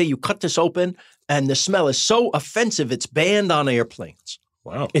 They say you cut this open, and the smell is so offensive, it's banned on airplanes.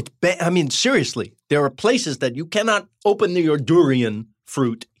 Wow. I mean, seriously, there are places that you cannot open your durian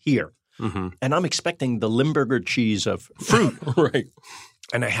fruit here. Mm-hmm. And I'm expecting the Limburger cheese of fruit. Right.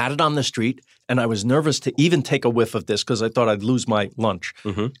 And I had it on the street, and I was nervous to even take a whiff of this because I thought I'd lose my lunch.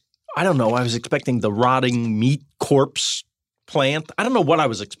 Mm-hmm. I don't know. I was expecting the rotting meat corpse plant. I don't know what I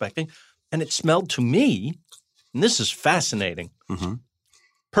was expecting. And it smelled to me, and this is fascinating,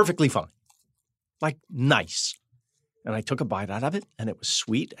 perfectly fine. Like nice. And I took a bite out of it, and it was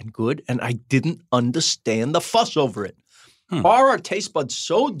sweet and good, and I didn't understand the fuss over it. Are our taste buds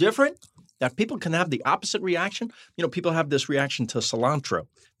so different that people can have the opposite reaction? You know, people have this reaction to cilantro.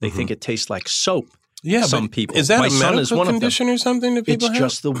 They think it tastes like soap. Yeah, some people. Is that My a son is medical one condition or something that people have? It's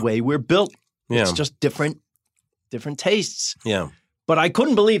just the way we're built. Yeah. It's just different tastes. Yeah. But I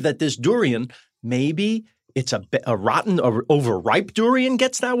couldn't believe that this durian, maybe it's a rotten or overripe durian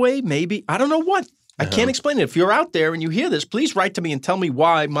gets that way. Maybe. I don't know what. I can't explain it. If you're out there and you hear this, please write to me and tell me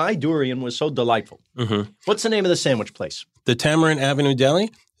why my durian was so delightful. What's the name of the sandwich place? The Tamarind Avenue Deli.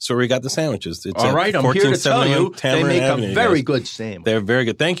 That's where we got the sandwiches. It's all right, I'm here to tell you, they make Avenue, a very good sandwich. They're very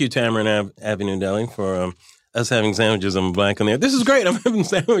good. Thank you, Tamarind Avenue Deli, for us having sandwiches on Black on the Air. This is great. I'm having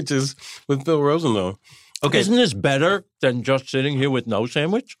sandwiches with Phil Rosenthal. Okay. Isn't this better than just sitting here with no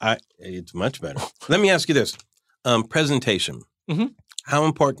sandwich? It's much better. Let me ask you this. Presentation. How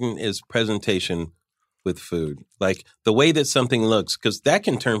important is presentation with food? Like the way that something looks, because that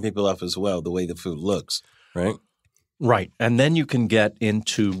can turn people off as well, the way the food looks, right? Right. And then you can get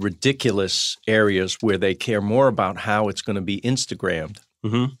into ridiculous areas where they care more about how it's going to be Instagrammed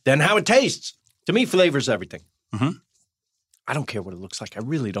than how it tastes. To me, flavor's everything. I don't care what it looks like. I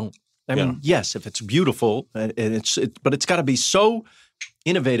really don't. I mean, yes, if it's beautiful, but it's got to be so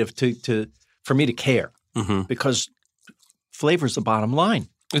innovative for me to care because flavor's the bottom line.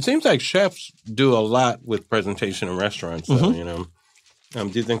 It seems like chefs do a lot with presentation in restaurants, though, you know.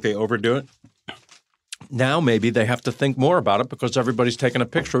 Do you think they overdo it? Now maybe they have to think more about it because everybody's taking a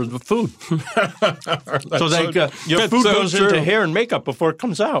picture of the food. Your food goes into hair and makeup before it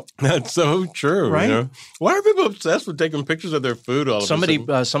comes out. That's so true. Right? You know? Why are people obsessed with taking pictures of their food all of a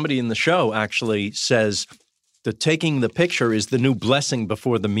sudden? Somebody in the show actually says that taking the picture is the new blessing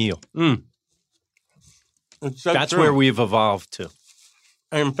before the meal. That's where we've evolved to.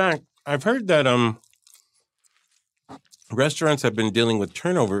 And in fact, I've heard that restaurants have been dealing with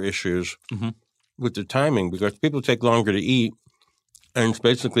turnover issues with the timing because people take longer to eat, and it's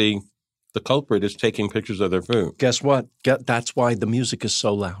basically the culprit is taking pictures of their food. Guess what? That's why the music is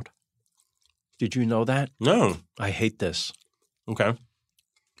so loud. Did you know that? No. I hate this. Okay. I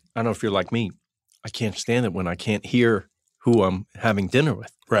don't know if you're like me. I can't stand it when I can't hear who I'm having dinner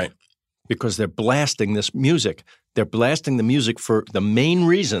with. Right. Because they're blasting this music. They're blasting the music for the main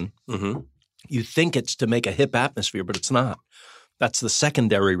reason. You think it's to make a hip atmosphere, but it's not. That's the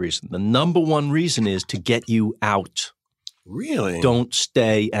secondary reason. The number one reason is to get you out. Really? Don't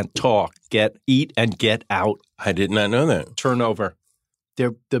stay and talk. Eat and get out. I did not know that. Turnover.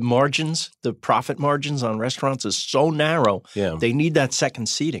 The margins, the profit margins on restaurants is so narrow. Yeah. They need that second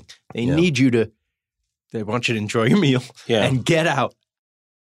seating. They need you to, they want you to enjoy your meal and get out.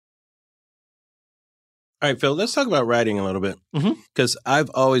 All right, Phil, let's talk about writing a little bit. Because I've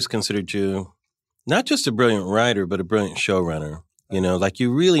always considered you not just a brilliant writer, but a brilliant showrunner. You know, like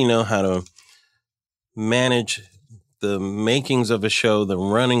you really know how to manage the makings of a show, the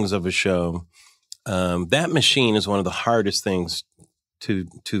runnings of a show. That machine is one of the hardest things to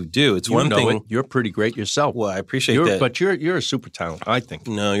do. It's one thing. You're pretty great yourself. Well, I appreciate that. But you're a super talent, I think.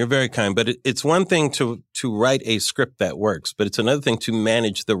 No, you're very kind. But it's one thing to write a script that works, but it's another thing to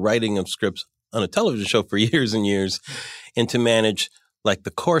manage the writing of scripts on a television show for years and years, and to manage like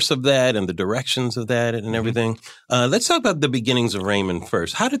the course of that and the directions of that and everything. Let's talk about the beginnings of Raymond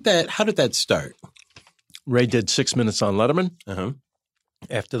first. How did that start? Ray did 6 Minutes on Letterman.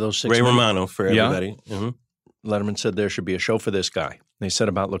 After those 6 Ray minutes, Romano for everybody. Letterman said there should be a show for this guy. They set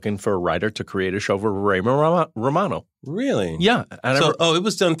about looking for a writer to create a show for Ray Romano. Really? Yeah. It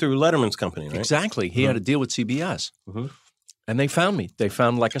was done through Letterman's company, right? Exactly. He had a deal with CBS. And they found me. They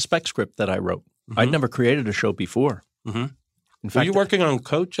found like a spec script that I wrote. I'd never created a show before. In fact, were you working on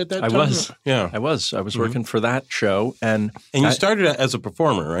Coach at that time? I was. Yeah. I was working for that show. And you started as a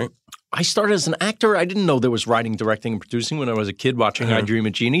performer, right? I started as an actor. I didn't know there was writing, directing, and producing when I was a kid watching I Dream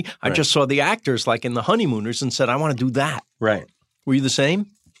of Jeannie. I just saw the actors like in The Honeymooners and said, I want to do that. Right. Were you the same?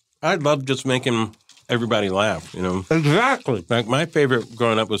 I loved just making everybody laugh, you know. Exactly. Like my favorite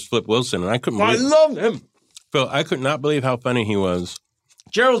growing up was Flip Wilson, and I couldn't believe I love him. Phil, I could not believe how funny he was.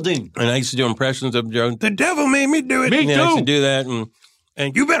 Geraldine. And I used to do impressions of Geraldine. The devil made me do it. Me too. I used to do that,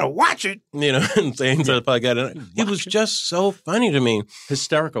 and you better watch it, you know, and saying stuff like that. And it was just so funny to me.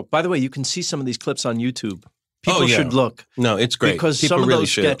 Hysterical. By the way, you can see some of these clips on YouTube. People should look. No, it's great. Because People some of really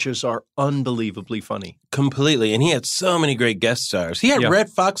those sketches are unbelievably funny. Completely. And he had so many great guest stars. He had Red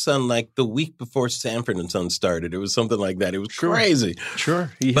Fox on like the week before Sanford and Son started. It was something like that. It was crazy.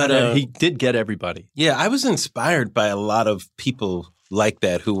 Sure. He did get everybody. Yeah, I was inspired by a lot of people like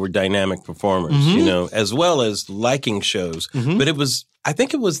that who were dynamic performers, you know, as well as liking shows. But I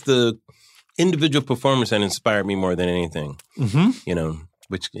think it was the individual performers that inspired me more than anything, you know.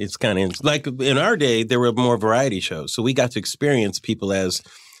 Which it's kind of like in our day, there were more variety shows, so we got to experience people as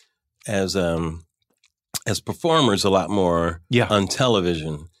performers a lot more on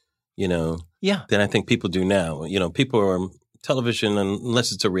television, you know, than I think people do now. You know, people are television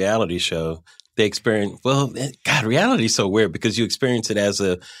unless it's a reality show. They experience reality is so weird because you experience it as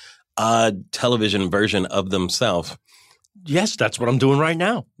a odd television version of themselves. Yes, that's what I'm doing right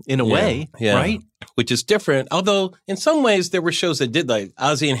now, in a way, right? Which is different. Although, in some ways, there were shows that did like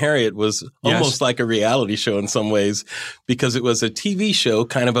Ozzie and Harriet was almost like a reality show in some ways because it was a TV show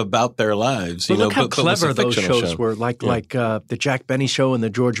kind of about their lives. But look how clever those shows were, like the Jack Benny show and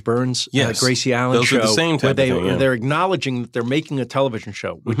the George Burns, Gracie Allen those show, are the same type where they're acknowledging that they're making a television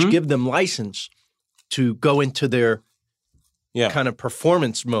show, which give them license to go into their kind of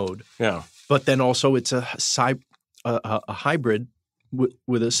performance mode. Yeah, but then also it's a hybrid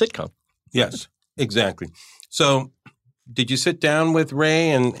with a sitcom. Yes, exactly. So did you sit down with Ray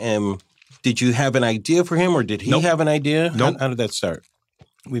and did you have an idea for him or did he have an idea? Nope. How did that start?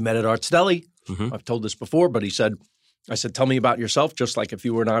 We met at Arts Deli. I've told this before, but I said, tell me about yourself, just like if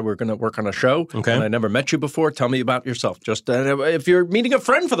you and I were going to work on a show and I never met you before, tell me about yourself. Just if you're meeting a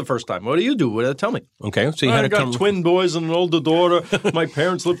friend for the first time, what do you do? Tell me. Okay. So you had I got twin boys and an older daughter. My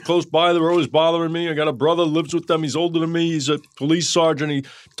parents live close by. They're always bothering me. I got a brother lives with them. He's older than me. He's a police sergeant. He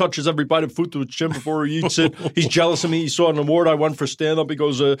touches every bite of food to his chin before he eats it. He's jealous of me. He saw an award I won for stand-up. He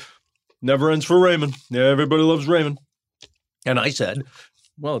goes, never ends for Raymond. Yeah, everybody loves Raymond. And I said,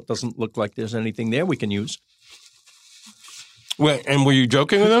 well, it doesn't look like there's anything there we can use. Wait, and were you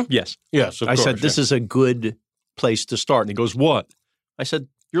joking with him? Yes. Yes, of course. I said, this is a good place to start. And he goes, what? I said,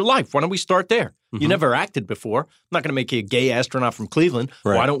 your life. Why don't we start there? You never acted before. I'm not going to make you a gay astronaut from Cleveland.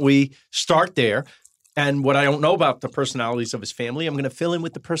 Right. Why don't we start there? And what I don't know about the personalities of his family, I'm going to fill in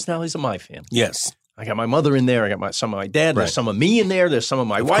with the personalities of my family. Yes. I got my mother in there. I got some of my dad. There's some of me in there. There's some of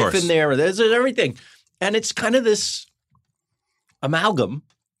my wife in there. There's everything. And it's kind of this amalgam,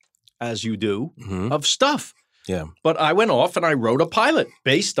 as you do, of stuff. Yeah. But I went off and I wrote a pilot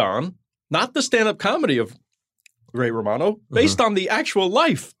based on not the stand-up comedy of Ray Romano, based on the actual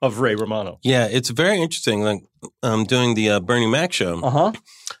life of Ray Romano. Yeah, it's very interesting. Like doing the Bernie Mac show,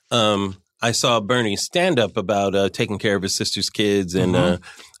 I saw Bernie stand up about taking care of his sister's kids, and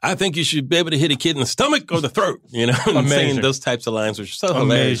I think you should be able to hit a kid in the stomach or the throat, you know, and saying those types of lines, which are so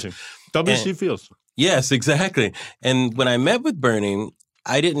hilarious. W.C. Fields. Yes, exactly. And when I met with Bernie,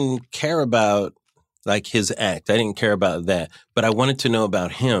 I didn't care about like his act. I didn't care about that, but I wanted to know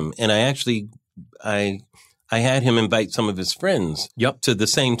about him. And I had him invite some of his friends to the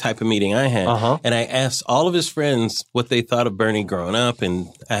same type of meeting I had. And I asked all of his friends what they thought of Bernie growing up. And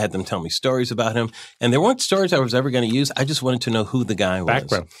I had them tell me stories about him. And there weren't stories I was ever going to use. I just wanted to know who the guy was.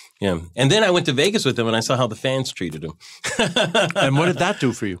 Background. Yeah. And then I went to Vegas with him and I saw how the fans treated him. And what did that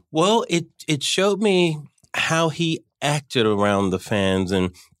do for you? Well, it showed me how he acted around the fans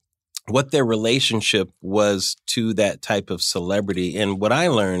and what their relationship was to that type of celebrity. And what I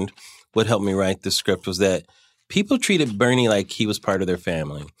learned, what helped me write the script, was that people treated Bernie like he was part of their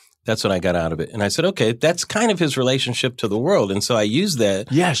family. That's what I got out of it. And I said, okay, that's kind of his relationship to the world. And so I used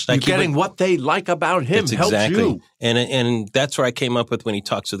that. Yes, like you're getting what they like about him helps you. And that's where I came up with when he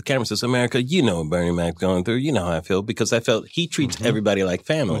talks to the camera, says, America, you know what Bernie Mac's going through. You know how I feel. Because I felt he treats everybody like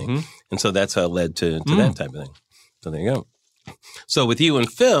family. And so that's how it led to that type of thing. So there you go. So with you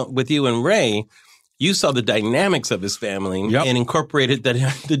and Ray, you saw the dynamics of his family and incorporated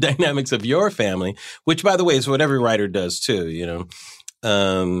the dynamics of your family, which, by the way, is what every writer does too, you know.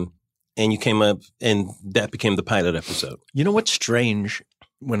 And you came up, and that became the pilot episode. You know what's strange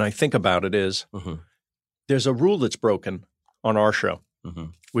when I think about it is there's a rule that's broken on our show,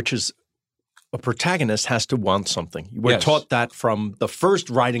 which is a protagonist has to want something. We're taught that from the first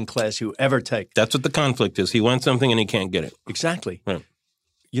writing class you ever take. That's what the conflict is. He wants something and he can't get it. Exactly. Right.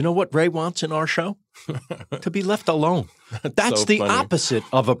 You know what Ray wants in our show? To be left alone. That's so the funny. opposite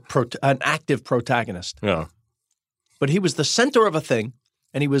of an active protagonist. Yeah. But he was the center of a thing,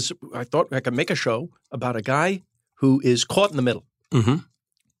 and I thought I could make a show about a guy who is caught in the middle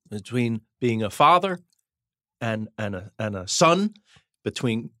between being a father and a son,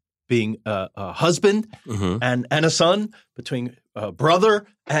 between being a husband and a son, between a brother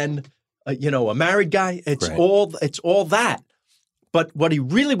and a married guy. It's all that. But what he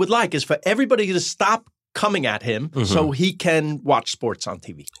really would like is for everybody to stop coming at him so he can watch sports on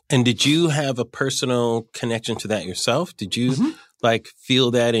TV. And did you have a personal connection to that yourself? Did you feel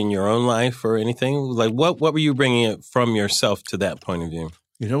that in your own life or anything? Like what were you bringing it from yourself to that point of view?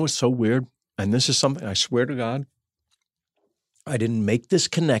 You know what's so weird? And this is something I swear to God, I didn't make this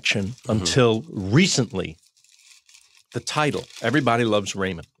connection until recently. The title, Everybody Loves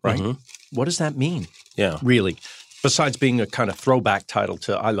Raymond, right? What does that mean? Yeah. Really? Besides being a kind of throwback title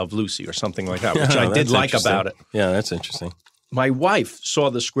to I Love Lucy or something like that, which I did like about it. Yeah, that's interesting. My wife saw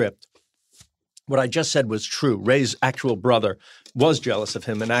the script. What I just said was true. Ray's actual brother was jealous of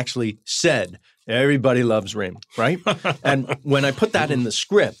him and actually said, everybody loves Raymond, right? And when I put that in the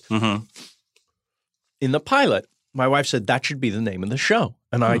script, in the pilot, my wife said that should be the name of the show.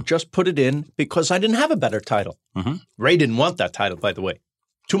 And I just put it in because I didn't have a better title. Ray didn't want that title, by the way.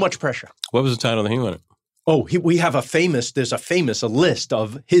 Too much pressure. What was the title that he wanted? Oh, we have a list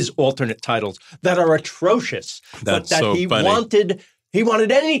of his alternate titles that are atrocious. That's but that so he funny. He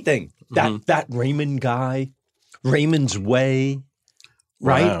wanted anything. That Raymond guy, Raymond's Way,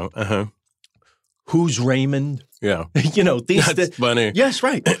 right? Wow. Who's Raymond? Yeah. That's funny. Yes,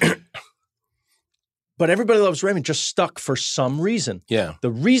 right. But Everybody Loves Raymond just stuck for some reason. Yeah. The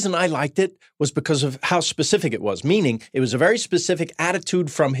reason I liked it was because of how specific it was, meaning it was a very specific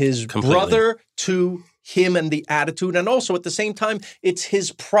attitude from his brother to him and the attitude. And also at the same time, it's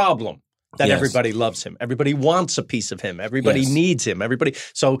his problem that everybody loves him. Everybody wants a piece of him. Everybody needs him.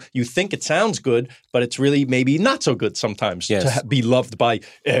 So you think it sounds good, but it's really maybe not so good sometimes to be loved by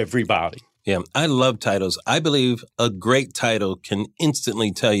everybody. Yeah, I love titles. I believe a great title can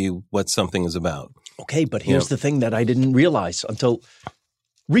instantly tell you what something is about. Okay, but here's the thing that I didn't realize until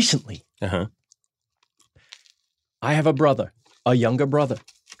recently. I have a brother, a younger brother,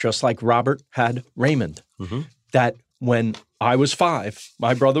 just like Robert had Raymond, that when I was 5,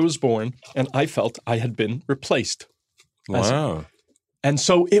 my brother was born, and I felt I had been replaced. Wow. And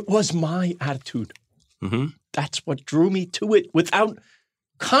so it was my attitude. That's what drew me to it without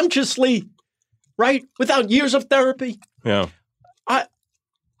consciously, right? Without years of therapy. Yeah.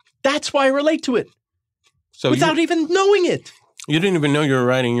 That's why I relate to it. So without even knowing it. You didn't even know you were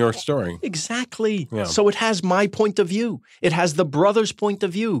writing your story. Exactly. Yeah. So it has my point of view. It has the brother's point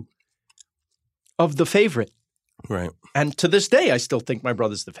of view of the favorite. Right. And to this day, I still think my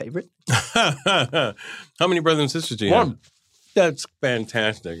brother's the favorite. How many brothers and sisters do you have? 1. That's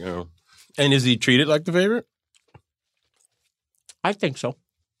fantastic. Oh. And is he treated like the favorite? I think so.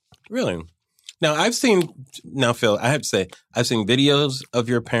 Really? Now, Phil, I have to say, I've seen videos of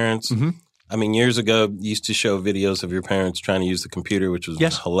your parents. I mean, years ago, you used to show videos of your parents trying to use the computer, which was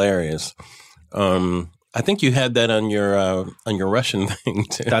hilarious. I think you had that on your Russian thing,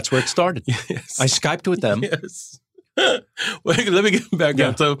 too. That's where it started. Yes. I Skyped with them. Yes. Wait, let me get back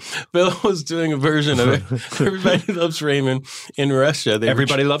up. So Phil was doing a version of it. Everybody Loves Raymond in Russia.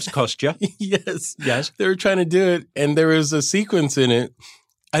 Everybody Loves Kostya. Yes. Yes. They were trying to do it, and there was a sequence in it.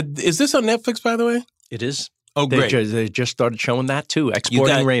 Is this on Netflix, by the way? It is. Oh, great. They just started showing that, too.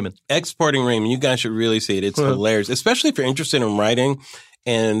 Exporting Raymond. Exporting Raymond. You guys should really see it. It's hilarious, especially if you're interested in writing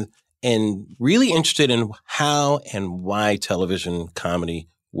and really interested in how and why television comedy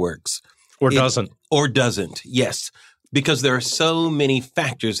works. Or doesn't. Or doesn't, yes. Because there are so many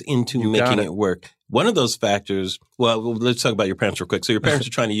factors into making it work. One of those factors, well, let's talk about your parents real quick. So your parents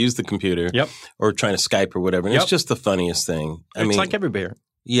are trying to use the computer or trying to Skype or whatever. And it's just the funniest thing. It's like every parent.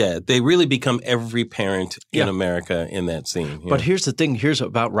 Yeah, they really become every parent in America in that scene. But here's the thing. Here's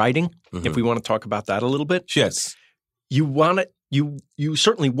about writing, if we want to talk about that a little bit. Yes. You want it. You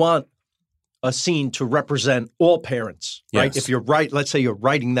certainly want a scene to represent all parents, right? If you're let's say you're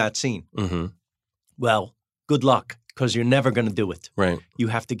writing that scene. Well, good luck, because you're never going to do it. Right. You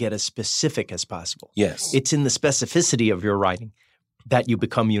have to get as specific as possible. Yes. It's in the specificity of your writing that you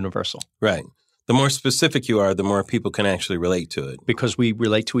become universal. Right. The more specific you are, the more people can actually relate to it. Because we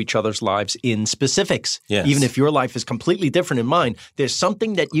relate to each other's lives in specifics. Yes. Even if your life is completely different in mine, there's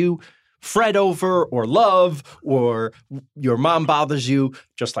something that you fret over or love, or your mom bothers you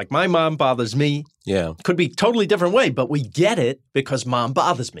just like my mom bothers me. Yeah. Could be totally different way, but we get it because mom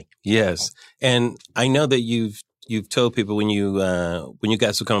bothers me. Yes. And I know that you've told people when you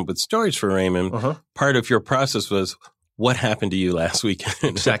guys would come up with stories for Raymond, part of your process was what happened to you last weekend.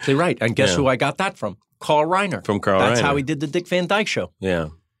 Exactly right. And guess who I got that from? Carl Reiner. From Carl Reiner. That's how he did the Dick Van Dyke Show. Yeah.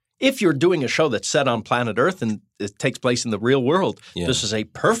 If you're doing a show that's set on planet Earth and it takes place in the real world, this is a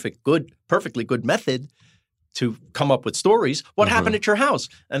perfectly good method to come up with stories. What happened at your house?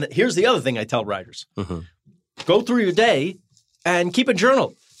 And here's the other thing I tell writers. Go through your day and keep a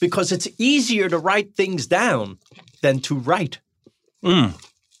journal because it's easier to write things down than to write. And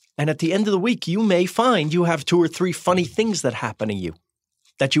at the end of the week, you may find you have 2 or 3 funny things that happen to you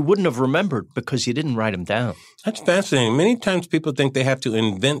that you wouldn't have remembered because you didn't write them down. That's fascinating. Many times people think they have to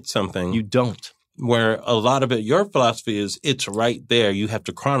invent something. You don't. Where a lot of it, your philosophy is it's right there. You have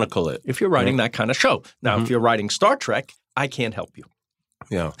to chronicle it. If you're writing that kind of show. Now, if you're writing Star Trek, I can't help you.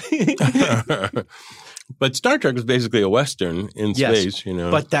 Yeah. But Star Trek is basically a Western in space, you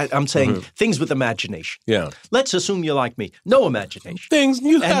know. But that I'm saying things with imagination. Yeah. Let's assume you like me. No imagination. Things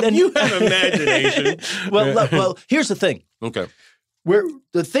you have imagination. Well, here's the thing. Okay.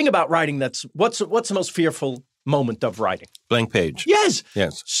 The thing about writing what's the most fearful moment of writing? Blank page. Yes.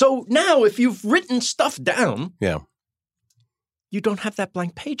 Yes. So now if you've written stuff down, you don't have that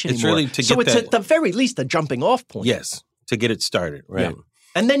blank page anymore. It's really it's at the very least a jumping off point. Yes. To get it started, right? Yeah.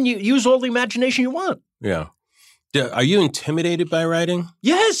 And then you use all the imagination you want. Yeah. Are you intimidated by writing?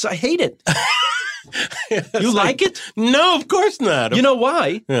 Yes, I hate it. You like it? No, of course not. You know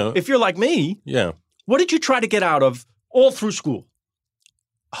why? Yeah. If you're like me, what did you try to get out of all through school?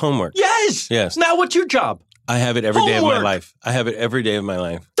 Homework. Yes. Yes. Now what's your job? I have it every day of my life. I have it every day of my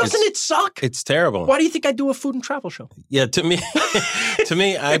life. Doesn't it suck? It's terrible. Why do you think I do a food and travel show? Yeah, to me,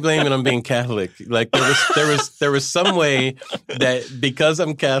 I blame it on being Catholic. Like there was some way that because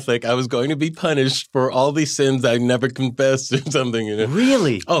I'm Catholic, I was going to be punished for all these sins I never confessed or something. You know?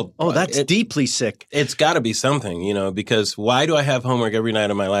 Really? Oh, that's deeply sick. It's got to be something, you know, because why do I have homework every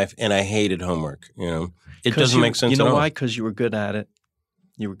night of my life and I hated homework? You know, it doesn't make sense. You know at all. why? Because you were good at it.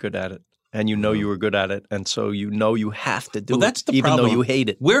 You were good at it. And you know you were good at it, and so you know you have to do that's the even problem. though you hate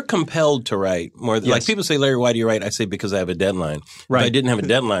it. We're compelled to write more. Like people say, Larry, why do you write? I say because I have a deadline. Right. If I didn't have a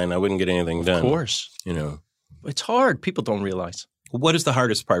deadline, I wouldn't get anything done. Of course. You know. It's hard. People don't realize. What is the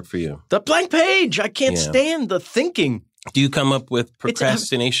hardest part for you? The blank page. I can't stand the thinking. Do you come up with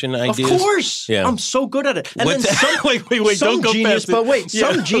procrastination ideas? Of course. Yeah. I'm so good at it. And What's then some, wait, some don't go genius, past it. but wait,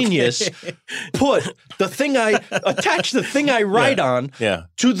 some genius put attach the thing I write on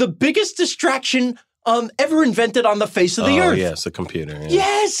to the biggest distraction ever invented on the face of the earth. Oh, yes, a computer. Yeah.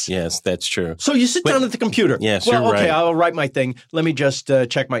 Yes. Yes, that's true. So you sit down at the computer. Yes, you're right. Okay, I'll write my thing. Let me just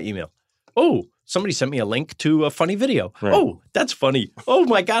check my email. Oh, somebody sent me a link to a funny video. Right. Oh, that's funny. Oh,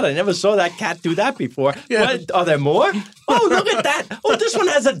 my God, I never saw that cat do that before. What? Are there more? Oh, look at that. Oh, this one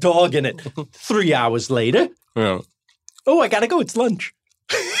has a dog in it. 3 hours later. Yeah. Oh, I got to go. It's lunch.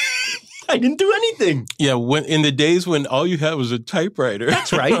 I didn't do anything. Yeah, in the days when all you had was a typewriter.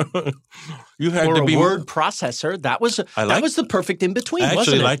 That's right. You had or to be a word processor. That was the perfect in between. I actually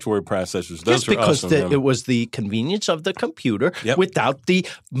wasn't liked word processors. Those were because awesome. It was the convenience of the computer without the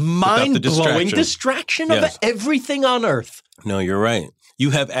mind-blowing distraction of everything on Earth. No, you're right.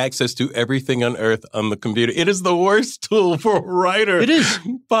 You have access to everything on Earth on the computer. It is the worst tool for a writer. It is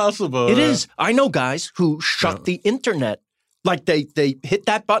possible. It is. I know guys who shut the internet. Like they hit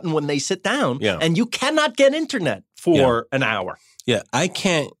that button when they sit down, and you cannot get internet for an hour. Yeah, I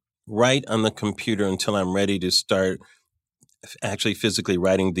can't write on the computer until I'm ready to start actually physically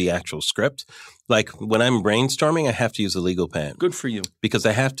writing the actual script. Like when I'm brainstorming, I have to use a legal pad. Good for you. Because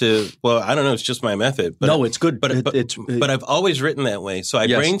I have to, well, I don't know, it's just my method. But no, it's good. But I've always written that way. So I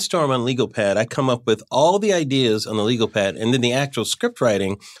brainstorm on legal pad. I come up with all the ideas on the legal pad. And then the actual script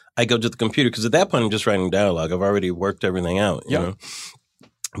writing, I go to the computer. Because at that point, I'm just writing dialogue. I've already worked everything out, you know.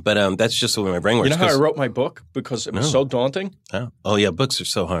 But that's just the way my brain works. You know how I wrote my book? Because it was so daunting? Oh, yeah, books are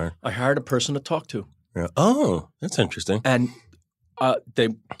so hard. I hired a person to talk to. Yeah. Oh, that's interesting. And I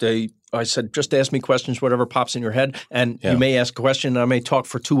said, just ask me questions, whatever pops in your head. And you may ask a question and I may talk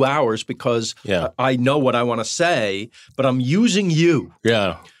for 2 hours because I know what I want to say, but I'm using you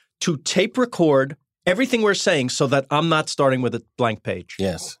to tape record everything we're saying so that I'm not starting with a blank page.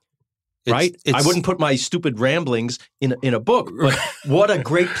 Yes. right? I wouldn't put my stupid ramblings in a book, but what a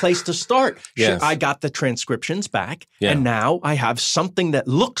great place to start. Yes. Sure, I got the transcriptions back, and now I have something that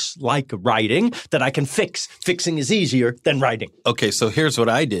looks like writing that I can fix. Fixing is easier than writing. Okay, so here's what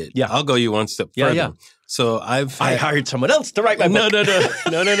I did. Yeah. I'll go you one step further. Yeah. So I hired someone else to write my book.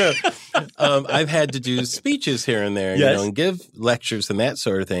 No. I've had to do speeches here and there, and give lectures and that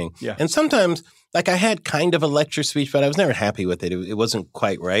sort of thing. Yeah. And sometimes, like I had kind of a lecture speech, but I was never happy with it. It wasn't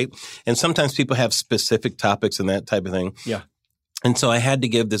quite right. And sometimes people have specific topics and that type of thing. Yeah. And so I had to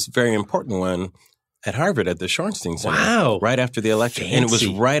give this very important one at Harvard at the Shorenstein Center. Wow. Right after the election. Fancy. And it was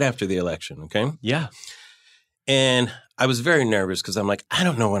right after the election, okay? Yeah. And I was very nervous because I'm like, I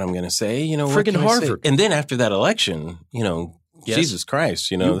don't know what I'm going to say. Friggin' Harvard. And then after that election, Jesus Christ,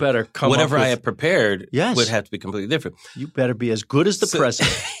 you better come whatever up with, I had prepared would have to be completely different. You better be as good as the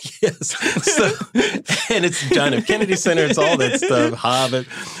president. Yes. And it's John F. Kennedy Center. It's all that stuff. Harvard.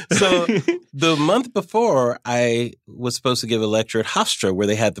 So the month before, I was supposed to give a lecture at Hofstra where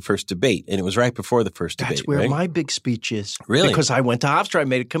they had the first debate, and it was right before the first debate. That's where my big speech is. Really? Because I went to Hofstra. I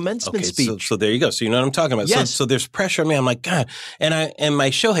made a commencement speech. So there you go. So you know what I'm talking about. Yes. So there's pressure on me. I'm like, God, and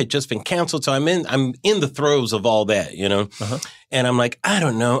my show had just been canceled, so I'm in the throes of all that, Uh-huh. And I'm like, I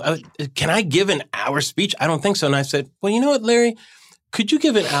don't know. Can I give an hour speech? I don't think so. And I said, well, you know what, Larry? Could you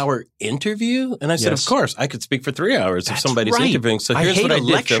give an hour interview? And I said, of course. I could speak for 3 hours if somebody's interviewing. So here's what I did. I hate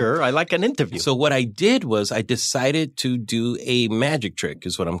a lecture. I like an interview. So what I did was I decided to do a magic trick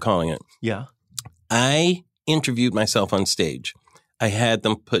is what I'm calling it. Yeah. I interviewed myself on stage. I had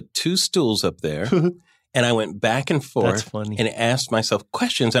them put 2 stools up there. And I went back and forth and asked myself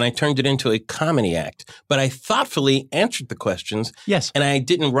questions, and I turned it into a comedy act. But I thoughtfully answered the questions. Yes. And I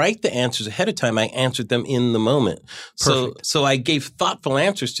didn't write the answers ahead of time. I answered them in the moment. Perfect. So I gave thoughtful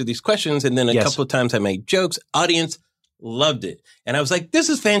answers to these questions, and then a couple of times I made jokes. Audience loved it. And I was like, this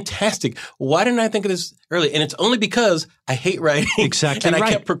is fantastic. Why didn't I think of this early? And it's only because I hate writing. Exactly. And I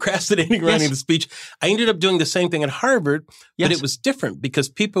kept procrastinating writing the speech. I ended up doing the same thing at Harvard, but it was different because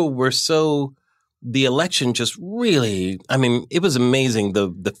people were so... The election just really, it was amazing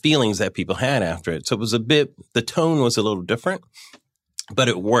the feelings that people had after it. So it was the tone was a little different, but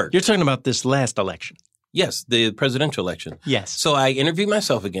it worked. You're talking about this last election. Yes, the presidential election. Yes. So I interviewed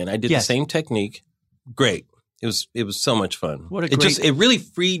myself again. I did the same technique. Great. It was so much fun. It really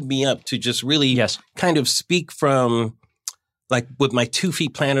freed me up to just really kind of speak from like with my 2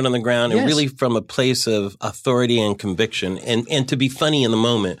 feet planted on the ground and really from a place of authority and conviction and to be funny in the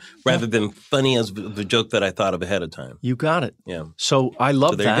moment rather than funny as the joke that I thought of ahead of time. You got it. Yeah. So I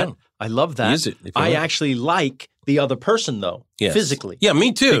love that. I love that. Use it if you I want. actually like the other person though, physically. Yeah,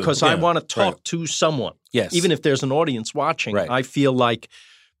 me too. Because I want to talk to someone. Yes. Even if there's an audience watching, I feel like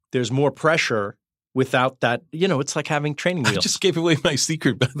there's more pressure without that, it's like having training wheels. I just gave away my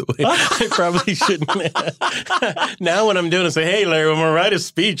secret, by the way. I probably shouldn't. Now when I'm doing it, say, hey, Larry, I'm going to write a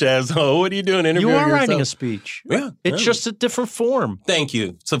speech, asshole. What are you doing interviewing yourself? You are writing a speech. Yeah. It's just a different form. Thank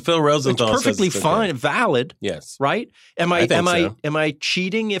you. So Phil Rosenthal It's perfectly fine, valid. Yes. Right? Am I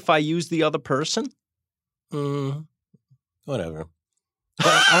cheating if I use the other person? Whatever.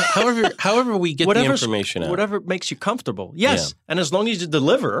 However we get the information out. Whatever makes you comfortable. Yes. Yeah. And as long as you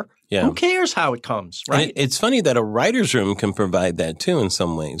deliver, who cares how it comes, right? It's funny that a writer's room can provide that too in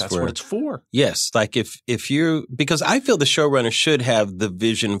some ways. That's what it's for. Yes. Like if you're, because I feel the showrunner should have the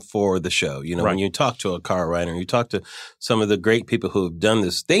vision for the show. When you talk to a car writer, you talk to some of the great people who have done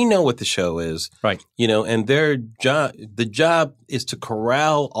this, they know what the show is. Right. And the job is to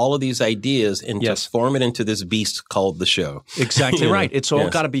corral all of these ideas and to form it into this beast called the show. Exactly right. It's all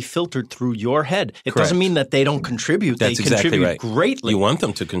got to be filtered through your head. It doesn't mean that they don't contribute. That's they exactly contribute right. greatly. You want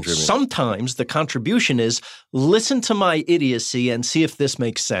them to contribute. Sometimes the contribution is listen to my idiocy and see if this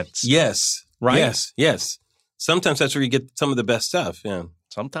makes sense. Yes. Right? Yes. Sometimes that's where you get some of the best stuff. Yeah.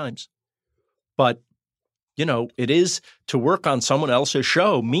 Sometimes. But, it is to work on someone else's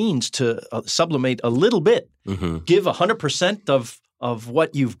show means to sublimate a little bit. Mm-hmm. Give 100% of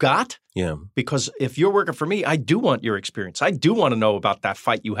what you've got. Yeah. Because if you're working for me, I do want your experience. I do want to know about that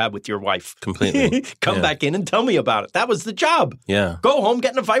fight you had with your wife. Completely. Come back in and tell me about it. That was the job. Yeah. Go home,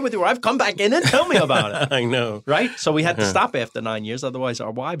 get in a fight with your wife, come back in and tell me about it. I know. Right? So we had to stop after 9 years. Otherwise,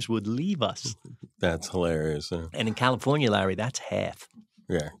 our wives would leave us. That's hilarious. And in California, Larry, that's half.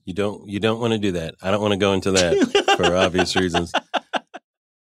 Yeah. You don't want to do that. I don't want to go into that for obvious reasons.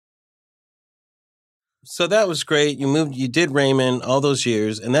 So that was great. You did Raymond all those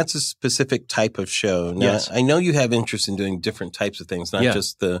years, and that's a specific type of show. Now, I know you have interest in doing different types of things, not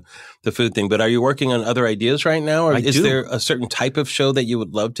just the food thing, but are you working on other ideas right now? Or is there a certain type of show that you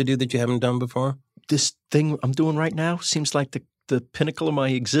would love to do that you haven't done before? This thing I'm doing right now seems like the the pinnacle of my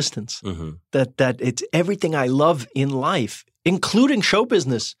existence. That it's everything I love in life, including show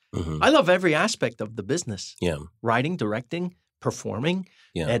business. I love every aspect of the business. Yeah. Writing, directing, performing,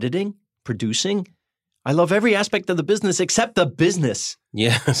 editing, producing. I love every aspect of the business except the business.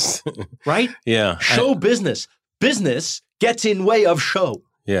 Yes. Right? Yeah. Show business. Business gets in way of show.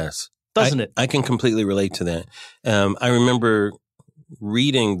 Yes. Doesn't it? I can completely relate to that. I remember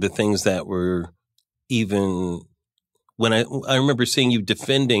reading the things that were even when I remember seeing you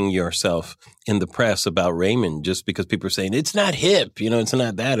defending yourself in the press about Raymond just because people were saying it's not hip, it's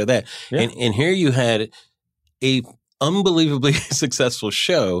not that or that. Yeah. And here you had a unbelievably successful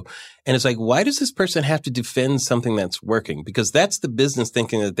show. And it's like, why does this person have to defend something that's working? Because that's the business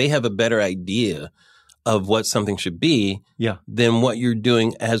thinking that they have a better idea of what something should be than what you're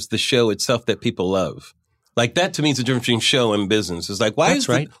doing as the show itself that people love. Like that to me is the difference between show and business. It's like, why does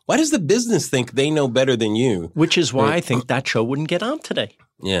the business think they know better than you? Which is why I think that show wouldn't get on today.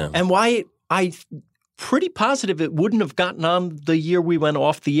 Yeah. And why I'm pretty positive it wouldn't have gotten on the year we went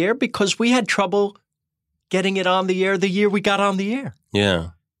off the air because we had trouble getting it on the air the year we got on the air. Yeah.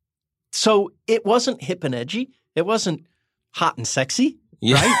 So it wasn't hip and edgy. It wasn't hot and sexy,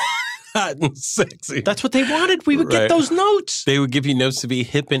 right? Hot and sexy. That's what they wanted. We would get those notes. They would give you notes to be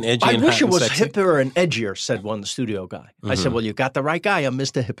hip and edgy and hot and sexy. I wish it was hipper and edgier, said one studio guy. I said, well, you got the right guy. I'm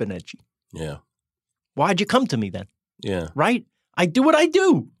Mr. Hip and Edgy. Yeah. Why'd you come to me then? Yeah. Right? I do what I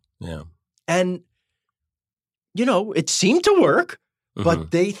do. Yeah. And, it seemed to work,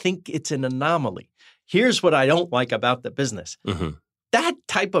 but they think it's an anomaly. Here's what I don't like about the business. That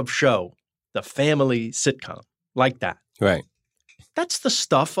type of show, the family sitcom, like that. Right. That's the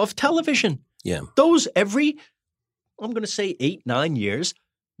stuff of television. Yeah. Those I'm going to say 8-9 years,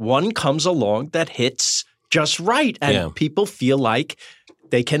 one comes along that hits just right. And people feel like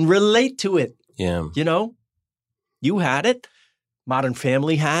they can relate to it. Yeah. You had it. Modern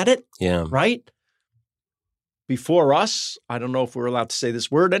Family had it. Yeah. Right? Before us, I don't know if we're allowed to say this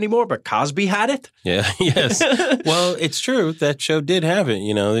word anymore, but Cosby had it. Yeah, yes. Well, it's true. That show did have it,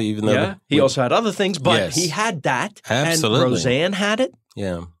 even though. He also had other things, but he had that. Absolutely. And Roseanne had it.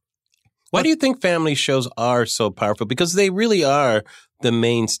 Yeah. Why do you think family shows are so powerful? Because they really are the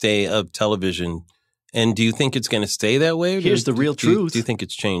mainstay of television. And do you think it's going to stay that way? Here's the real truth. Do you think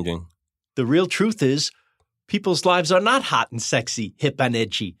it's changing? The real truth is people's lives are not hot and sexy, hip and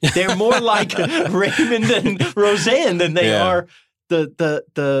edgy. They're more like Raymond and Roseanne than they are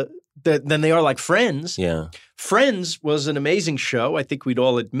than they are like Friends. Yeah. Friends was an amazing show, I think we'd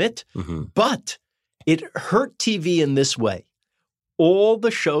all admit, but it hurt TV in this way. All the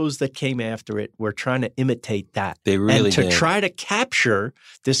shows that came after it were trying to imitate that. They really did. And to try to capture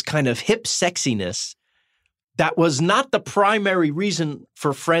this kind of hip sexiness that was not the primary reason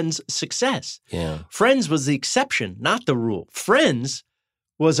for Friends' success. Yeah. Friends was the exception, not the rule. Friends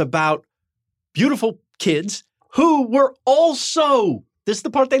was about beautiful kids who were also, this is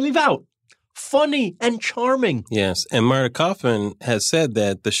the part they leave out, funny and charming. Yes. And Marta Kauffman has said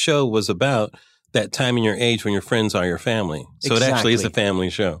that the show was about that time in your age when your friends are your family. So It actually is a family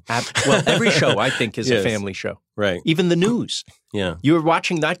show. Well, every show, I think, is a family show. Right. Even the news. Yeah. You're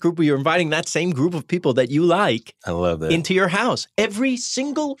watching that group, or you're inviting that same group of people that you like I love that. into your house. Every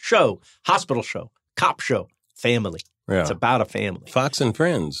single show, hospital show, cop show, family. Yeah. It's about a family. Fox and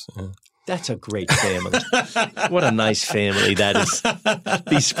Friends. Yeah. That's a great family. What a nice family that is.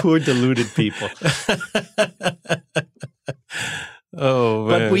 These poor deluded people. Oh,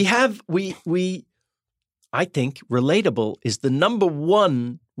 man. But we I think relatable is the number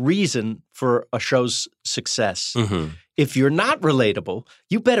one reason for a show's success. If you're not relatable,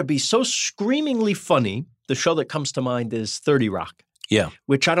 you better be so screamingly funny. The show that comes to mind is 30 Rock. Yeah.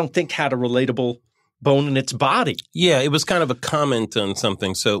 Which I don't think had a relatable bone in its body. Yeah, it was kind of a comment on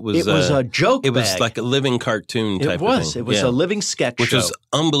something. So it was a joke It was bag. like a living cartoon type of thing. It was a living sketch Which show. was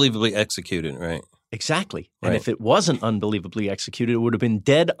unbelievably executed, right? Exactly. Right. And if it wasn't unbelievably executed, it would have been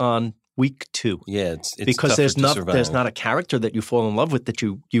dead on week 2. Yeah, it's because there's not a character that you fall in love with that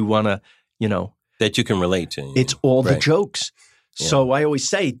you want to, that you can relate to. It's all the jokes. Yeah. So I always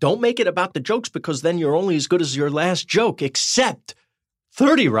say, don't make it about the jokes because then you're only as good as your last joke, except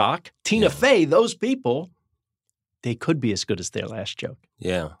 30 Rock, Tina Fey, those people, they could be as good as their last joke.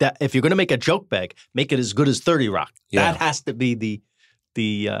 Yeah. That if you're going to make a joke bag, make it as good as 30 Rock. Yeah. That has to be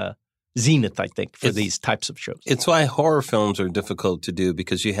the zenith, I think, for these types of shows. It's why horror films are difficult to do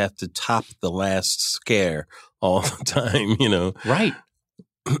because you have to top the last scare all the time, Right.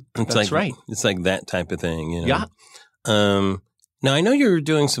 That's right. It's like that type of thing, Yeah. Now, I know you were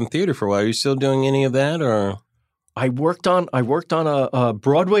doing some theater for a while. Are you still doing any of that, or? I worked on a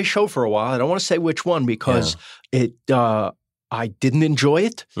Broadway show for a while. I don't want to say which one because it I didn't enjoy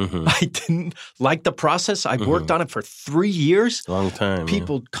it. Mm-hmm. I didn't like the process. I worked on it for 3 years. Long time.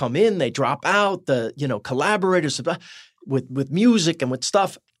 People come in, they drop out, the collaborators with music and with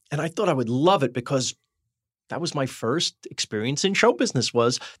stuff. And I thought I would love it because that was my first experience in show business,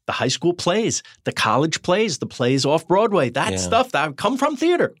 was the high school plays, the college plays, the plays off Broadway, that stuff that come from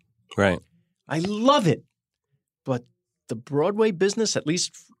theater. Right. I love it. But the Broadway business, at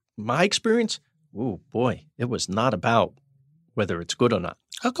least my experience, oh boy, it was not about whether it's good or not.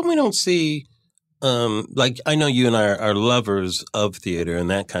 How come we don't see, I know you and I are lovers of theater and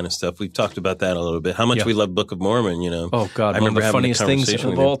that kind of stuff. We've talked about that a little bit. How much we love Book of Mormon, Oh, God. I remember one of the funniest things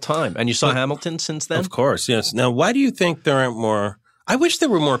of all you. time. And you saw Hamilton since then? Of course, yes. Now, why do you think there aren't more – I wish there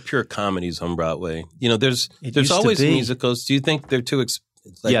were more pure comedies on Broadway. There's always musicals. Do you think they're too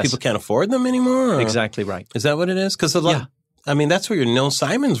people can't afford them anymore? Or? Exactly right. Is that what it is? Because that's where your Neil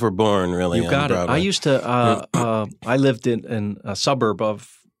Simons were born, really. You got it. I used to. I lived in a suburb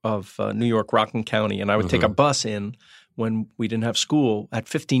of New York, Rockland County, and I would take a bus in when we didn't have school at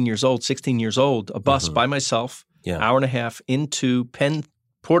 15 years old, 16 years old. A bus by myself, hour and a half into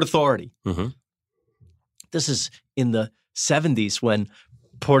Port Authority. Mm-hmm. This is in the 70s when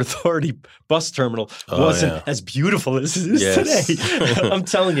Port Authority bus terminal wasn't as beautiful as it is today. I'm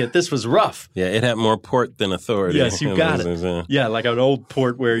telling you, this was rough. Yeah, it had more port than authority. Yes, you got it. Yeah, like an old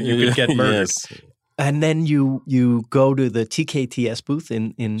port where you could get murdered. Yes. And then you go to the TKTS booth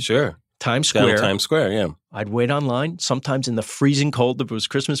in Times Square. Times Square, yeah. I'd wait online, sometimes in the freezing cold if it was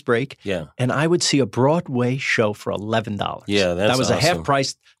Christmas break. Yeah. And I would see a Broadway show for $11. Yeah, that was awesome. a half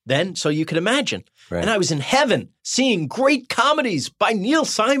price then, so you could imagine. Right. And I was in heaven seeing great comedies by Neil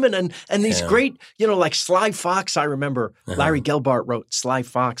Simon and these great, like Sly Fox. I remember Larry Gelbart wrote Sly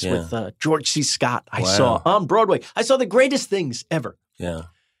Fox with George C. Scott. I saw on Broadway. I saw the greatest things ever. Yeah.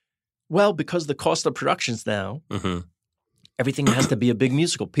 Well, because the cost of productions now, everything has to be a big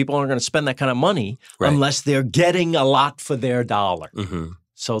musical. People aren't going to spend that kind of money unless they're getting a lot for their dollar. Mm-hmm.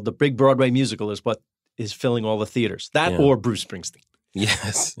 So the big Broadway musical is what is filling all the theaters. That or Bruce Springsteen.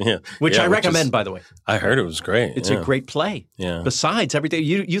 Yes, yeah. Which I recommend, by the way. I heard it was great. It's a great play. Yeah. Besides everything,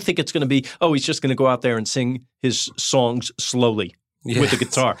 you think it's going to be, he's just going to go out there and sing his songs slowly with the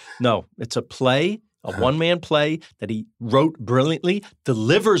guitar. No, it's a play, a one-man play that he wrote brilliantly,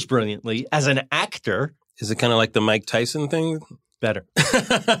 delivers brilliantly as an actor. Is it kind of like the Mike Tyson thing? Better.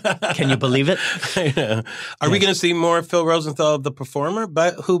 Can you believe it? Are we going to see more Phil Rosenthal, the performer,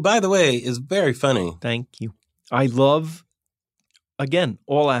 who, by the way, is very funny? Thank you. I love... Again,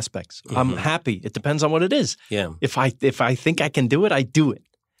 all aspects. Mm-hmm. I'm happy. It depends on what it is. Yeah. If I think I can do it, I do it.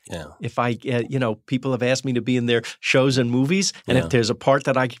 Yeah. If I, people have asked me to be in their shows and movies, and if there's a part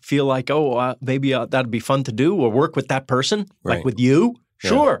that I feel like, maybe that'd be fun to do, or work with that person, like with you,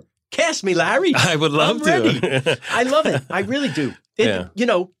 sure, cast me, Larry. I would love to. Ready. I love it. I really do.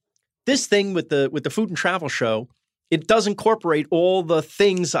 This thing with the Food and Travel show, it does incorporate all the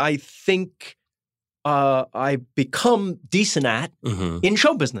things I think. I've become decent at in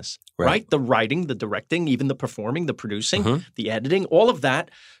show business, right? The writing, the directing, even the performing, the producing, the editing, all of that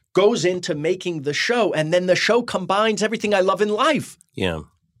goes into making the show. And then the show combines everything I love in life. Yeah.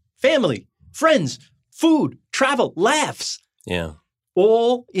 Family, friends, food, travel, laughs. Yeah.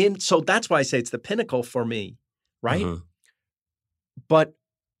 All in. So that's why I say it's the pinnacle for me, right? Mm-hmm. But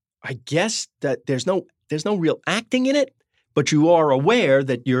I guess that there's no real acting in it, but you are aware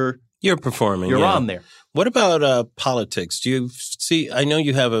that you're performing. You're on there. What about politics? Do you see? I know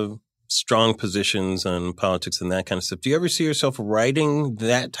you have strong positions on politics and that kind of stuff. Do you ever see yourself writing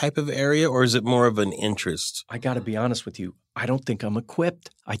that type of area, or is it more of an interest? I got to be honest with you. I don't think I'm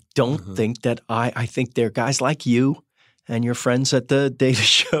equipped. I don't think that I think there are guys like you and your friends at the Data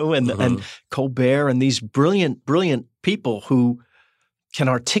Show and Colbert and these brilliant, brilliant people who can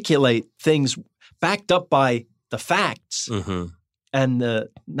articulate things backed up by the facts. Mm-hmm. And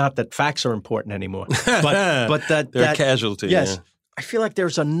not that facts are important anymore, but that they're a casualty. Yes, I feel like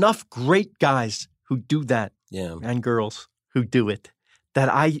there's enough great guys who do that, and girls who do it. That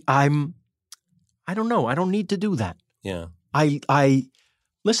I don't know. I don't need to do that. Yeah. I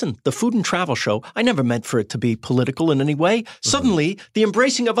listen. The Food and Travel show. I never meant for it to be political in any way. Suddenly, the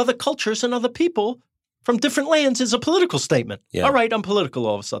embracing of other cultures and other people from different lands is a political statement. Yeah. All right, I'm political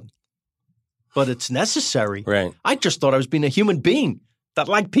all of a sudden. But it's necessary. Right. I just thought I was being a human being that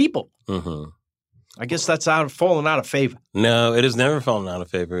liked people. Mm-hmm. I guess that's fallen out of favor. No, it has never fallen out of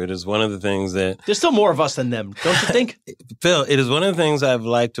favor. It is one of the things that... There's still more of us than them, don't you think? Phil, it is one of the things I've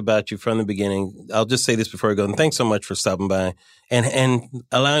liked about you from the beginning. I'll just say this before I go, and thanks so much for stopping by and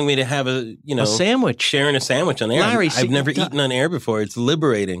allowing me to have a sandwich. Sharing a sandwich on air. Larry, I've never eaten on air before. It's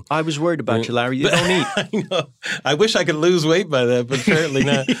liberating. I was worried about you, Larry. You don't eat. I know. I wish I could lose weight by that, but apparently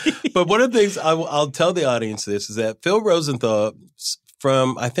not. But one of the things I'll tell the audience this is that Phil Rosenthal,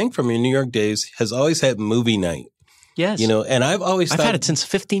 from your New York days, has always had movie night. Yes. And I've had it since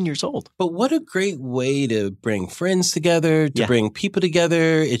 15 years old. But what a great way to bring friends together, to bring people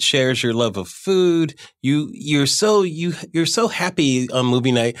together. It shares your love of food. You're so happy on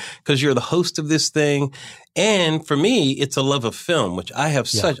movie night because you're the host of this thing. And for me, it's a love of film, which I have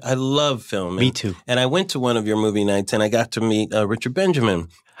I love film. Me too. And I went to one of your movie nights and I got to meet Richard Benjamin.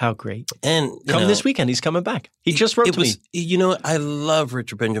 How great. And come this weekend. He's coming back. He just wrote to me. I love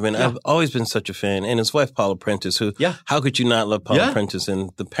Richard Benjamin. Yeah. I've always been such a fan. And his wife, Paula Prentice, who, how could you not love Paula Prentice in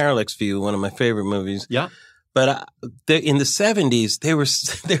The Parallax View, one of my favorite movies. Yeah. But in the 70s, they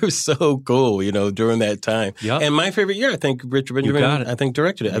were so cool, during that time. Yeah. And my favorite year, I think Richard Benjamin,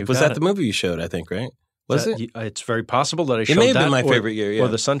 directed it. Was that the movie you showed, I think, right? Was it? It's very possible that I showed that. It may have been my favorite year, yeah. Or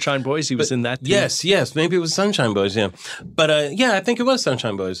the Sunshine Boys. He was in that too. Yes. Maybe it was Sunshine Boys, yeah. But I think it was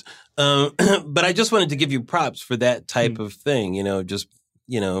Sunshine Boys. But I just wanted to give you props for that type of thing,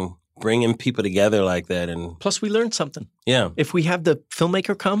 bringing people together like that. And plus, we learned something. Yeah. If we have the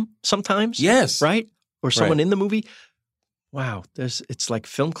filmmaker come sometimes. Yes. Right? Or someone in the movie. Wow. It's like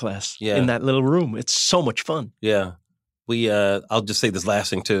film class in that little room. It's so much fun. Yeah. I'll just say this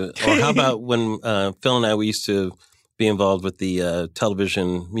last thing too. Or how about when Phil and we used to be involved with the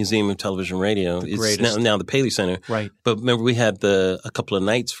Museum of Television Radio. It's now the Paley Center. Right. But remember we had a couple of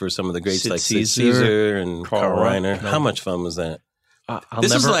nights for some of the greats like Sid Caesar and Carl Reiner. No. How much fun was that? I'll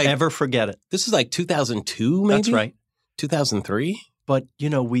never ever forget it. This is like 2002 maybe? That's right. 2003? But,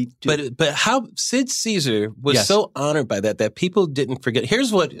 we do. But how Sid Caesar was so honored by that people didn't forget.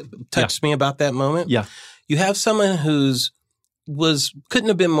 Here's what touched me about that moment. Yeah. You have someone couldn't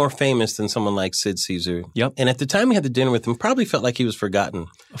have been more famous than someone like Sid Caesar. Yep. And at the time we had the dinner with him, probably felt like he was forgotten.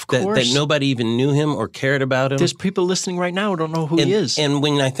 Of course. That nobody even knew him or cared about him. There's people listening right now who don't know who he is. And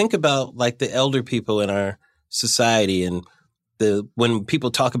when I think about like the elder people in our society and when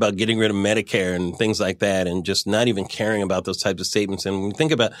people talk about getting rid of Medicare and things like that and just not even caring about those types of statements. And when we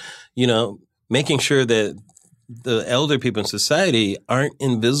think about, making sure that the elder people in society aren't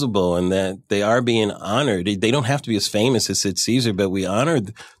invisible and that they are being honored. They don't have to be as famous as Sid Caesar, but we honor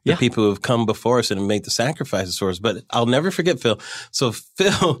the people who have come before us and made the sacrifices for us. But I'll never forget, Phil. So,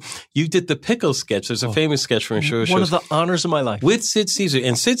 Phil, you did the pickle sketch. There's a famous sketch from show. One of the honors of my life. With Sid Caesar.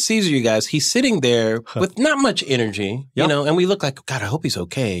 And Sid Caesar, you guys, he's sitting there with not much energy, and we look like, God, I hope he's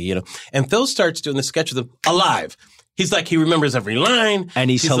okay, And Phil starts doing the sketch with him alive. He's like, he remembers every line. And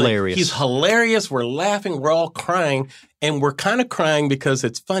he's hilarious. He's hilarious. We're laughing. We're all crying. And we're kind of crying because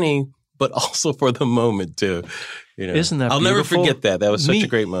it's funny, but also for the moment, too. Isn't that I'll beautiful? never forget that. That was such a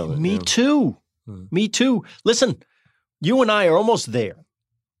great moment. Me too. Me too. Listen, you and I are almost there.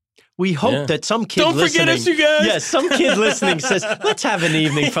 We hope that some kid Don't listening... Don't forget us, you guys! Yes, some kid listening says, let's have an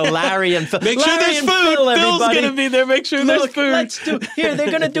evening for Larry and Phil. Make sure there's food. Phil's going to be there. Make sure there's food. Let's do... Here, they're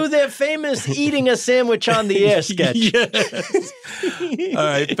going to do their famous eating a sandwich on the air sketch. Yes. All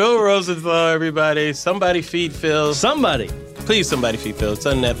right, Phil Rosenthal, everybody. Somebody feed Phil. Somebody. Please, somebody feed Phil. It's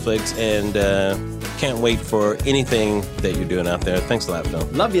on Netflix, and can't wait for anything that you're doing out there. Thanks a lot, Phil.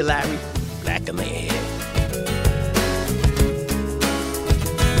 Love you, Larry. Back in the air.